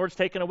Lord's given, the Lord's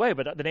taken away,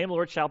 but the name of the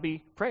Lord shall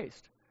be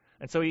praised.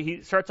 And so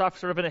he starts off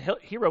sort of in a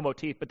hero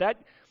motif, but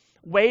that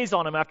weighs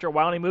on him after a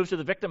while, and he moves to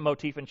the victim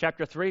motif in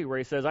chapter 3, where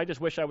he says, I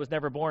just wish I was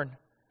never born.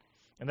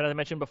 And then as I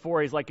mentioned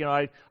before, he's like,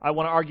 I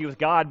want to argue with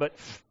God, but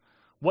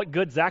what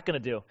good's that going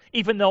to do?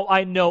 Even though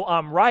I know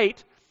I'm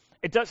right,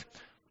 it does.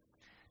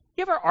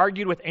 You ever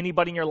argued with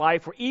anybody in your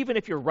life where even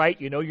if you're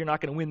right, you're not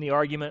going to win the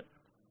argument?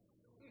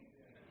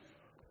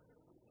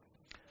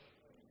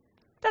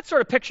 That's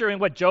sort of picturing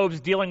what Job's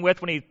dealing with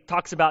when he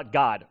talks about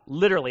God.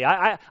 Literally,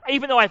 I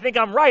even though I think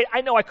I'm right, I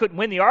know I couldn't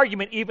win the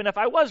argument even if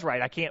I was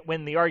right. I can't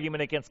win the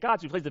argument against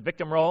God, so he plays the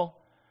victim role.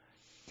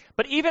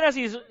 But even as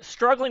he's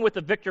struggling with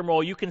the victim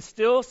role, you can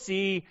still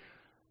see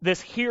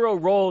this hero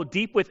role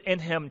deep within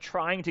him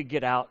trying to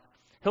get out.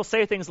 He'll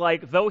say things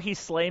like, though he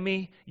slay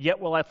me,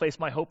 yet will I place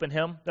my hope in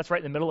him. That's right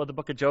in the middle of the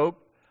book of Job.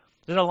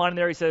 There's another line in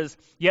there, he says,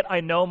 yet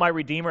I know my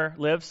Redeemer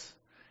lives.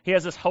 He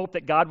has this hope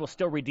that God will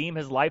still redeem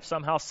his life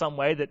somehow, some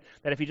way, that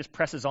if he just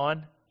presses on.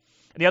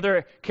 And the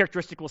other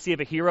characteristic we'll see of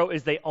a hero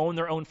is they own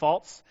their own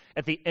faults.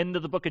 At the end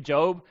of the book of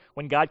Job,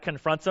 when God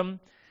confronts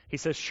him, he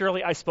says,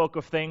 surely I spoke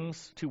of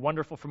things too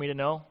wonderful for me to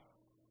know,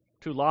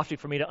 too lofty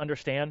for me to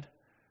understand.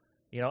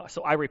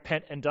 So I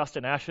repent in dust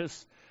and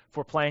ashes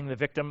for playing the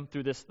victim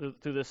through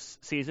this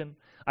season.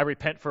 I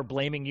repent for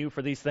blaming you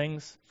for these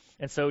things.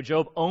 And so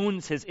Job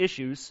owns his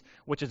issues,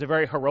 which is a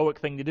very heroic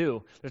thing to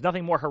do. There's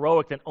nothing more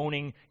heroic than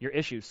owning your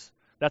issues.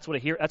 That's what a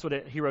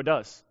hero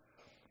does.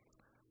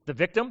 The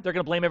victim, they're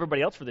going to blame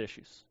everybody else for the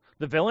issues.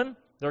 The villain,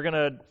 they're going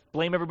to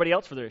blame everybody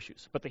else for their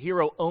issues. But the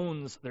hero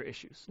owns their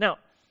issues. Now,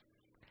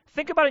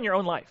 think about it in your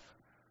own life.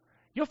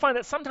 You'll find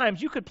that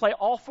sometimes you could play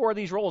all four of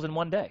these roles in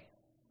one day.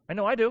 I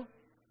know I do.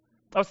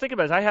 I was thinking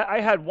about this.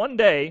 I had one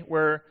day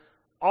where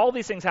all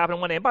these things happen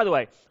in one day. And by the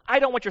way, I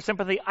don't want your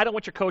sympathy. I don't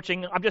want your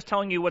coaching. I'm just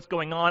telling you what's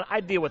going on. I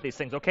deal with these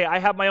things, okay? I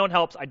have my own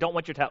helps. I don't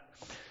want your help.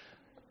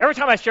 Every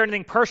time I share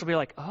anything personal, you're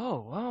like,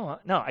 no,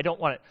 I don't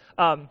want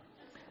it.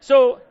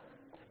 So,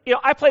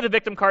 I play the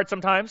victim card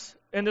sometimes.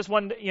 And this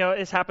one,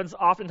 this happens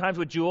oftentimes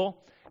with Jewel.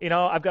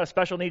 I've got a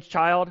special needs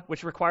child,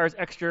 which requires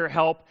extra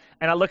help.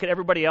 And I look at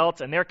everybody else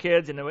and their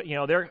kids and,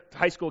 their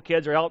high school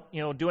kids are out,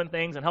 doing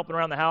things and helping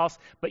around the house.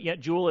 But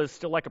yet Jewel is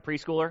still like a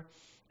preschooler.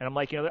 And I'm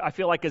like, I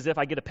feel like as if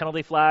I get a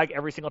penalty flag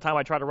every single time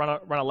I try to run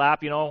a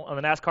lap, on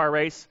the NASCAR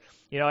race.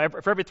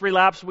 For every 3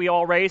 laps we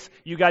all race,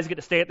 you guys get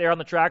to stay there on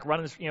the track,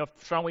 running,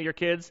 strong with your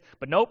kids.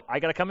 But nope,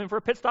 I got to come in for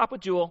a pit stop with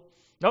Jewel.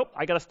 Nope,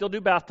 I got to still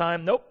do bath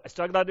time. Nope, I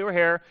still got to do her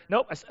hair.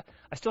 Nope, I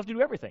still have to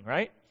do everything,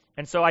 right?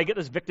 And so I get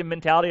this victim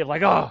mentality of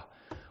like,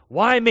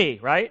 why me,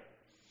 right?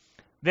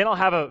 Then I'll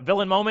have a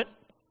villain moment.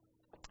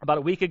 About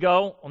a week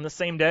ago, on the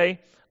same day,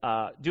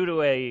 due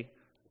to a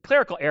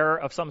clerical error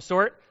of some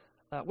sort,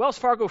 Wells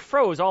Fargo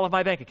froze all of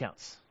my bank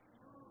accounts.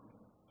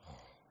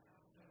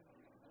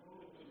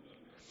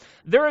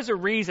 There is a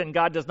reason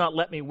God does not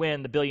let me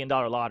win the $1 billion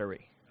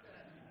lottery.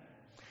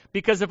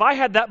 Because if I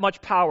had that much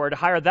power to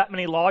hire that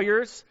many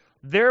lawyers,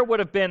 there would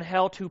have been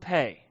hell to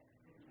pay,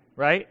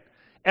 right?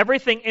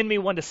 Everything in me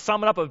wanted to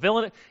summon up a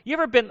villain. You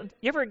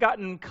ever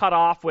gotten cut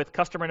off with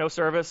customer no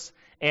service?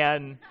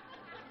 And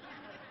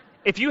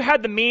if you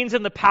had the means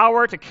and the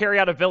power to carry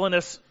out a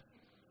villainous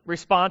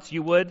response,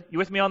 you would. You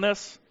with me on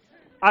this?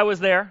 I was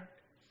there.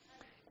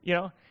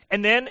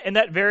 And then in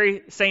that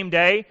very same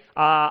day,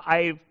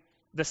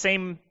 the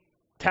same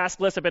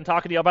task list I've been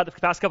talking to you about the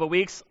past couple of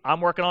weeks,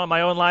 I'm working on in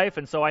my own life,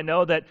 and so I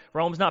know that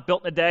Rome's not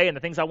built in a day, and the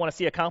things I want to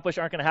see accomplished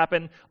aren't going to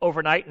happen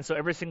overnight, and so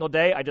every single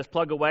day I just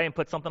plug away and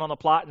put something on the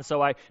plot, and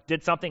so I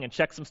did something and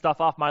checked some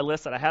stuff off my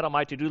list that I had on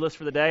my to-do list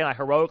for the day, and I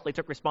heroically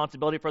took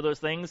responsibility for those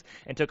things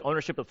and took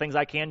ownership of things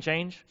I can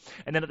change.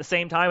 And then at the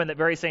same time, in that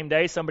very same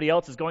day, somebody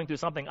else is going through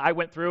something I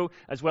went through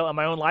as well in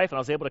my own life, and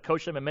I was able to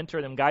coach them and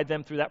mentor them, guide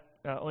them through that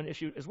own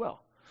issue as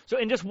well. So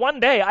in just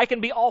one day, I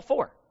can be all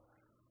four.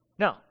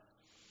 Now,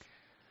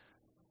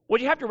 what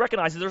you have to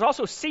recognize is there's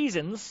also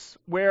seasons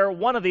where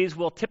one of these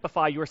will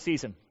typify your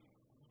season.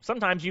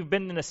 Sometimes you've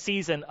been in a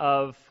season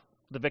of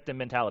the victim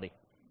mentality.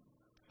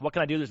 What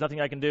can I do? There's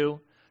nothing I can do.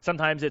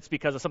 Sometimes it's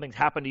because of something's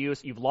happened to you.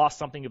 So you've lost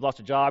something. You've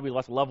lost a job. You've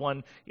lost a loved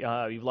one.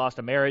 You've lost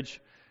a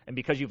marriage. And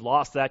because you've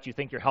lost that, you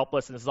think you're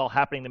helpless and this is all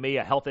happening to me,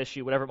 a health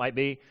issue, whatever it might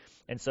be.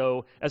 And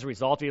so as a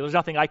result, there's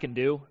nothing I can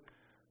do.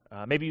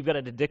 Maybe you've got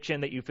an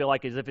addiction that you feel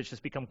like as if it's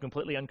just become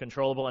completely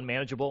uncontrollable,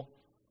 unmanageable.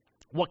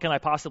 What can I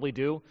possibly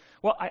do?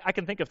 Well, I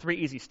can think of 3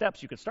 easy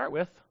steps you could start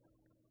with.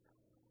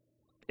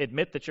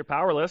 Admit that you're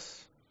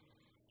powerless.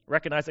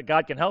 Recognize that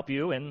God can help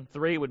you. And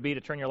 3 would be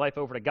to turn your life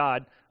over to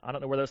God. I don't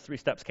know where those 3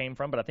 steps came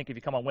from, but I think if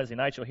you come on Wednesday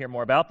nights, you'll hear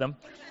more about them.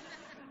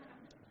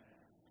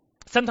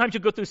 Sometimes you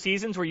go through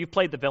seasons where you've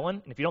played the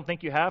villain. And if you don't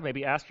think you have,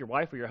 maybe ask your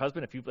wife or your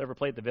husband if you've ever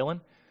played the villain,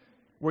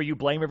 where you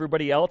blame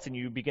everybody else and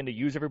you begin to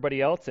use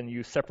everybody else and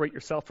you separate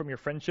yourself from your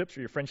friendships,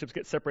 or your friendships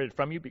get separated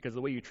from you because of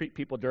the way you treat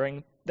people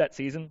during that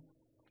season.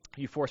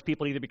 You force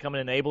people to either become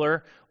an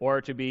enabler or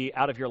to be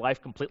out of your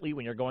life completely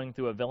when you're going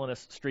through a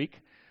villainous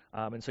streak.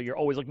 And so you're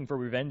always looking for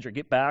revenge or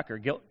get back or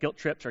guilt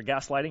trips or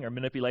gaslighting or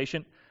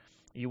manipulation.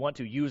 You want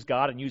to use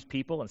God and use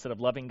people instead of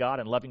loving God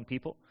and loving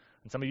people.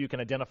 And some of you can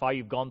identify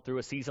you've gone through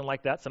a season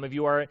like that. Some of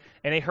you are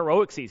in a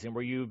heroic season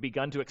where you've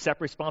begun to accept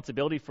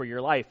responsibility for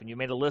your life, and you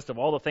made a list of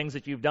all the things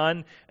that you've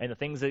done, and the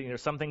things that,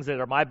 some things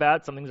that are my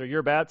bad, some things are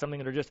your bad, some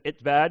things that are just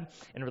it's bad.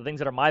 And for the things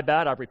that are my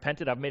bad, I've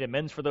repented, I've made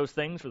amends for those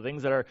things. For the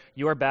things that are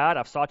your bad,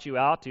 I've sought you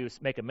out to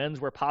make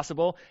amends where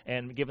possible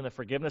and given the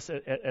forgiveness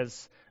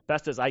as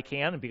best as I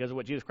can, and because of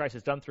what Jesus Christ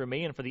has done through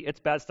me. And for the it's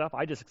bad stuff,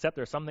 I just accept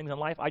there are some things in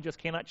life I just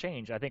cannot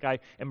change. I think I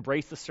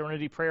embrace the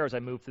serenity prayer as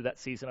I move through that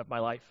season of my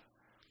life.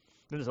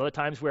 Then there's other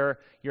times where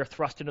you're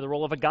thrust into the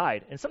role of a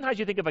guide. And sometimes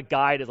you think of a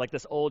guide as like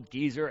this old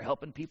geezer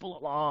helping people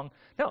along.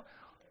 No,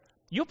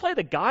 you'll play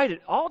the guide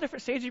at all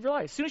different stages of your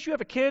life. As soon as you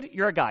have a kid,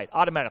 you're a guide.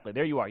 Automatically,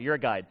 there you are. You're a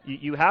guide.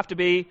 You have to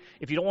be,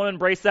 if you don't want to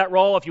embrace that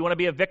role, if you want to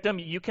be a victim,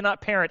 you cannot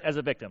parent as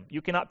a victim.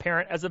 You cannot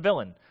parent as a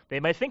villain.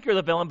 They may think you're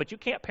the villain, but you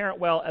can't parent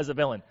well as a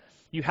villain.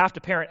 You have to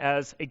parent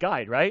as a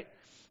guide, right?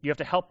 You have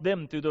to help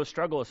them through those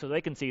struggles so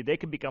they can see they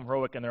can become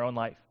heroic in their own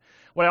life.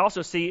 What I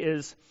also see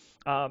is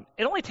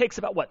it only takes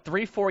about,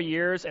 3-4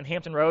 years in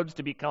Hampton Roads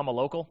to become a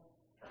local?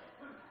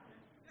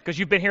 Because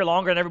you've been here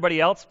longer than everybody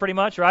else, pretty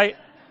much, right?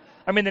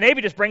 I mean, the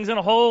Navy just brings in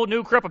a whole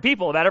new crop of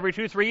people about every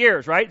 2-3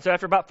 years, right? So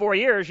after about 4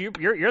 years,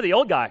 you're the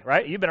old guy,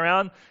 right? You've been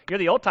around, you're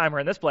the old timer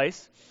in this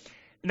place.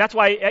 And that's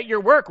why at your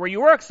work, where you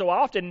work so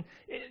often,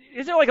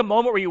 is there like a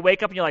moment where you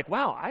wake up and you're like,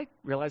 wow, I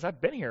realize I've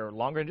been here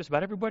longer than just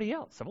about everybody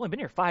else. I've only been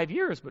here 5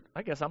 years, but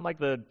I guess I'm like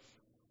the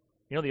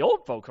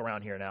old folk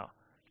around here now.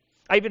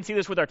 I even see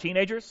this with our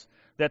teenagers,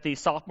 that the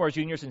sophomores,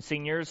 juniors, and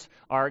seniors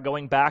are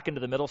going back into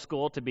the middle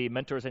school to be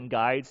mentors and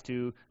guides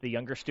to the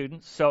younger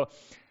students. So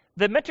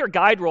the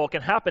mentor-guide role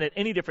can happen at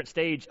any different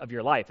stage of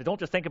your life. Don't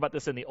just think about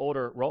this in the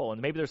older role.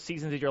 And maybe there's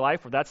seasons of your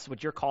life where that's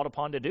what you're called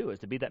upon to do, is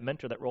to be that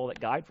mentor, that role, that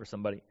guide for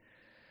somebody.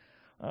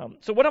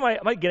 So what am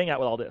I getting at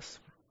with all this?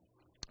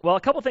 Well,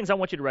 a couple things I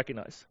want you to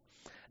recognize.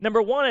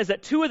 Number one is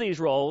that 2 of these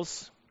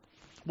roles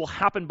will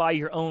happen by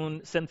your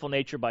own sinful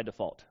nature by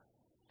default.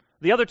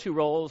 The other 2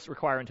 roles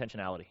require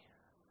intentionality.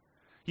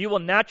 You will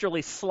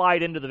naturally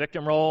slide into the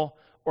victim role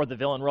or the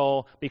villain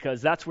role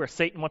because that's where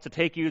Satan wants to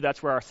take you.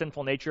 That's where our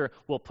sinful nature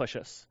will push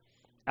us.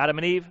 Adam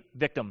and Eve,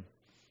 victim.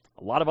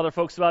 A lot of other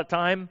folks about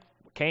time,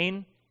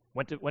 Cain,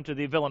 went to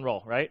the villain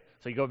role, right?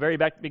 So you go very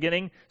back to the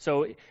beginning.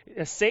 So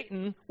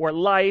Satan or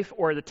life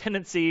or the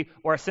tendency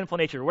or a sinful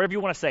nature, whatever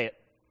you want to say it,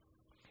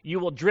 you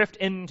will drift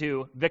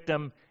into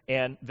victim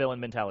and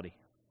villain mentality.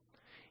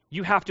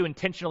 You have to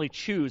intentionally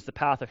choose the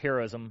path of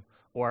heroism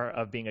or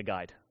of being a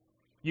guide.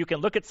 You can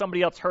look at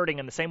somebody else hurting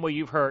in the same way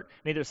you've hurt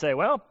and either say,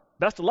 well,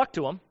 best of luck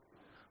to them,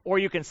 or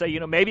you can say,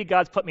 maybe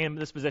God's put me in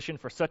this position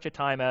for such a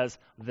time as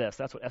this.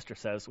 That's what Esther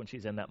says when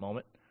she's in that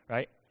moment,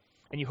 right?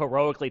 And you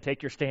heroically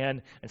take your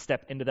stand and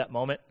step into that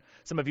moment.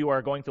 Some of you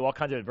are going through all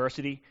kinds of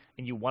adversity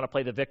and you want to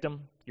play the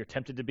victim. You're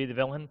tempted to be the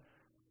villain.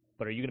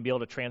 But are you going to be able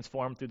to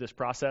transform through this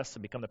process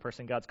and become the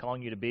person God's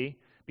calling you to be,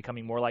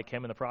 becoming more like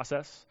him in the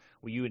process?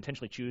 Will you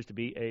intentionally choose to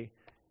be a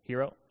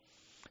hero?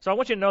 So I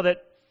want you to know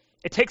that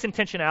it takes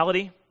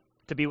intentionality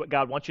to be what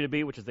God wants you to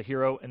be, which is the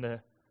hero and the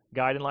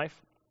guide in life.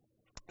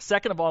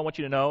 Second of all, I want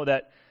you to know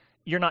that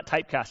you're not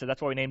typecasted.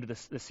 That's why we named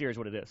this series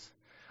what it is.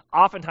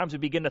 Oftentimes we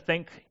begin to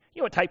think,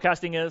 what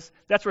typecasting is?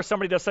 That's where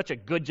somebody does such a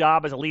good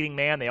job as a leading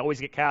man, they always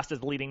get cast as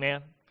the leading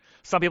man.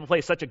 Some people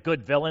play such a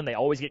good villain, they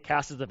always get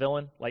cast as the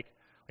villain, like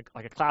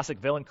a classic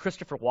villain.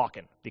 Christopher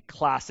Walken, the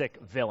classic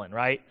villain,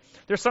 right?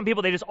 There's some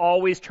people, they just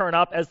always turn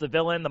up as the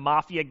villain, the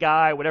mafia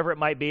guy, whatever it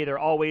might be. They're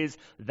always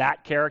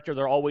that character.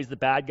 They're always the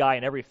bad guy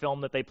in every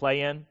film that they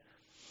play in.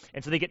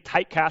 And so they get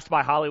typecast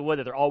by Hollywood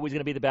that they're always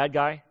going to be the bad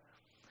guy.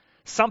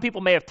 Some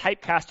people may have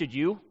typecasted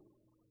you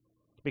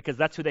because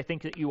that's who they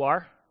think that you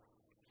are.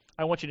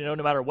 I want you to know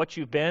no matter what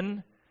you've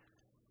been,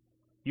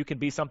 you can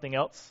be something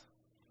else.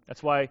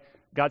 That's why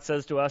God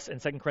says to us in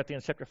 2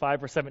 Corinthians chapter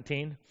 5, verse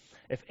 17,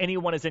 if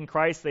anyone is in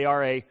Christ, they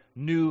are a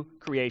new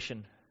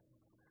creation.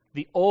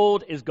 The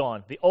old is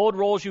gone. The old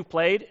roles you've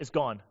played is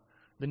gone.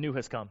 The new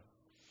has come.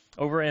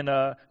 Over in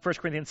 1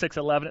 Corinthians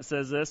 6:11, it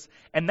says this,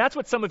 and that's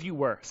what some of you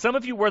were. Some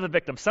of you were the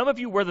victim. Some of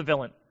you were the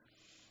villain.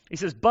 He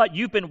says, but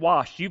you've been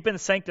washed. You've been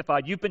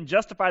sanctified. You've been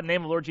justified in the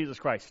name of the Lord Jesus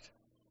Christ.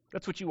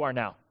 That's what you are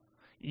now.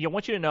 I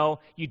want you to know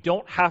you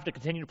don't have to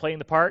continue playing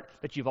the part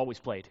that you've always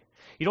played.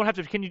 You don't have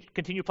to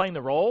continue playing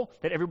the role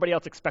that everybody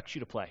else expects you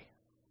to play.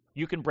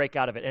 You can break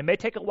out of it. And it may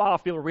take a while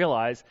for people to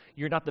realize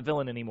you're not the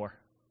villain anymore.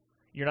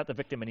 You're not the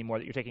victim anymore,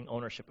 that you're taking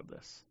ownership of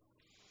this.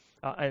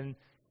 And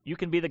you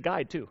can be the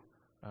guide too.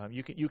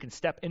 You can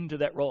step into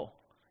that role.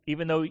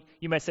 Even though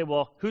you might say,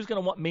 well, who's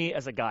going to want me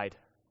as a guide?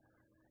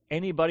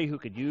 Anybody who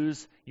could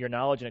use your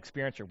knowledge and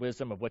experience or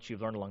wisdom of what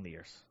you've learned along the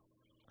years.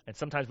 And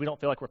sometimes we don't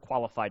feel like we're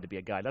qualified to be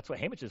a guide. That's what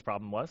Hamish's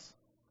problem was.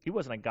 He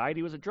wasn't a guide,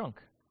 he was a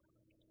drunk.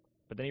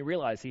 But then he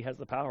realized he has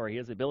the power, he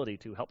has the ability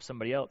to help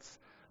somebody else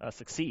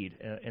succeed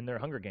in their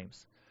Hunger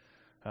Games.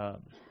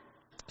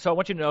 So I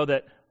want you to know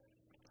that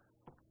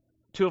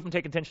two of them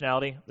take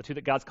intentionality. The two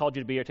that God's called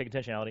you to be are take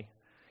intentionality.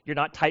 You're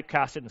not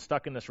typecasted and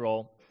stuck in this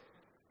role.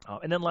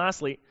 And then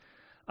lastly,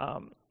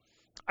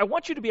 I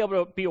want you to be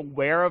able to be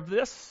aware of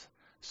this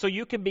so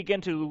you can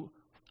begin to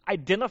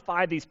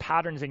identify these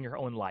patterns in your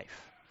own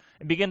life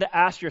and begin to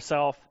ask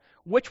yourself,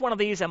 which one of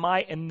these am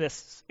I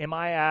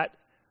at,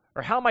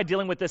 or how am I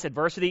dealing with this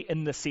adversity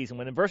in this season?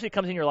 When adversity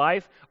comes in your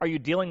life, are you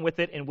dealing with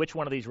it in which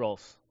one of these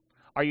roles?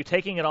 Are you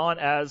taking it on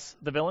as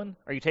the villain?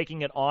 Are you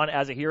taking it on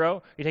as a hero?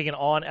 Are you taking it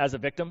on as a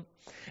victim?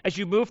 As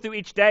you move through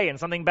each day and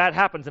something bad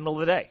happens in the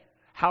middle of the day,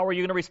 how are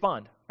you going to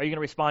respond? Are you going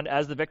to respond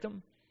as the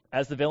victim,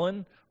 as the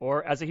villain,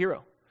 or as a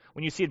hero?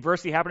 When you see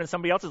adversity happen in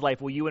somebody else's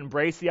life, will you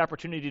embrace the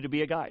opportunity to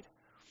be a guide?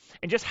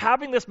 And just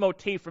having this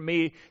motif for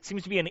me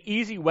seems to be an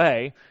easy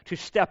way to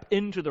step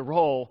into the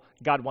role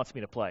God wants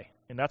me to play.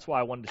 And that's why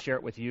I wanted to share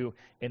it with you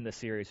in this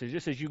series. So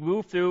just as you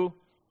move through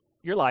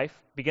your life,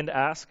 begin to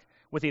ask,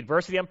 with the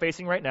adversity I'm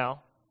facing right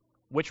now,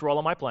 which role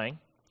am I playing?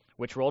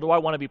 Which role do I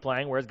want to be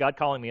playing? Where is God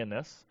calling me in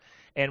this?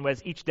 And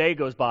as each day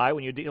goes by,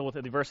 when you deal with the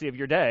adversity of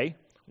your day,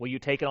 will you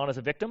take it on as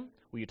a victim?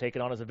 Will you take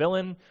it on as a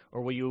villain?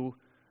 Or will you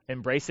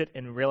embrace it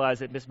and realize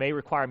that this may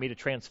require me to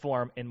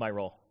transform in my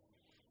role?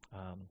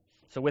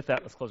 So with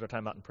that, let's close our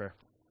time out in prayer.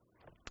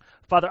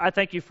 Father, I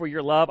thank you for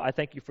your love. I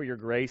thank you for your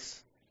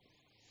grace.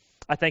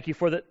 I thank you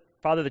for that,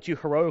 Father, that you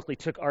heroically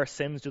took our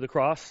sins to the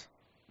cross,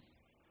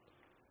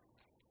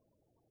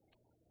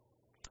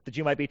 that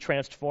you might be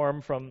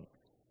transformed from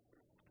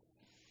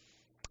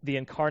the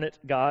incarnate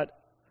God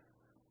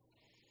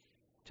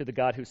to the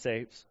God who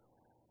saves,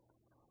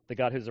 the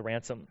God who's a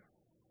ransom,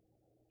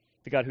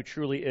 the God who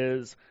truly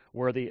is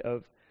worthy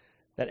of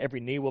that every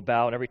knee will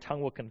bow and every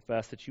tongue will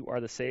confess that you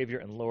are the Savior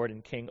and Lord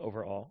and King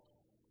over all,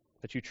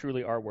 that you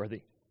truly are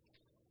worthy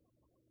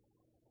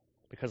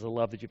because of the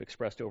love that you've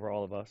expressed over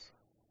all of us.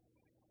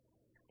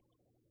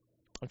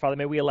 And Father,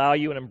 may we allow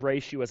you and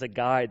embrace you as a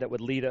guide that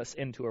would lead us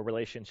into a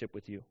relationship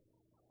with you.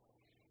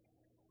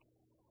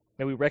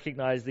 May we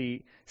recognize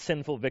the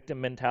sinful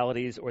victim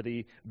mentalities or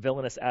the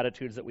villainous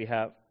attitudes that we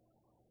have.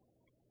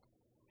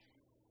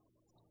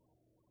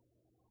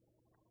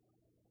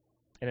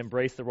 And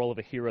embrace the role of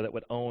a hero that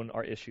would own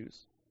our issues.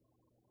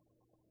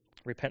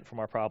 Repent from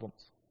our problems.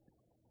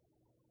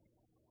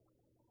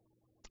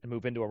 And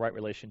move into a right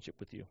relationship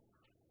with you.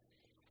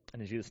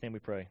 And in Jesus' name we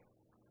pray.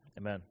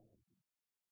 Amen.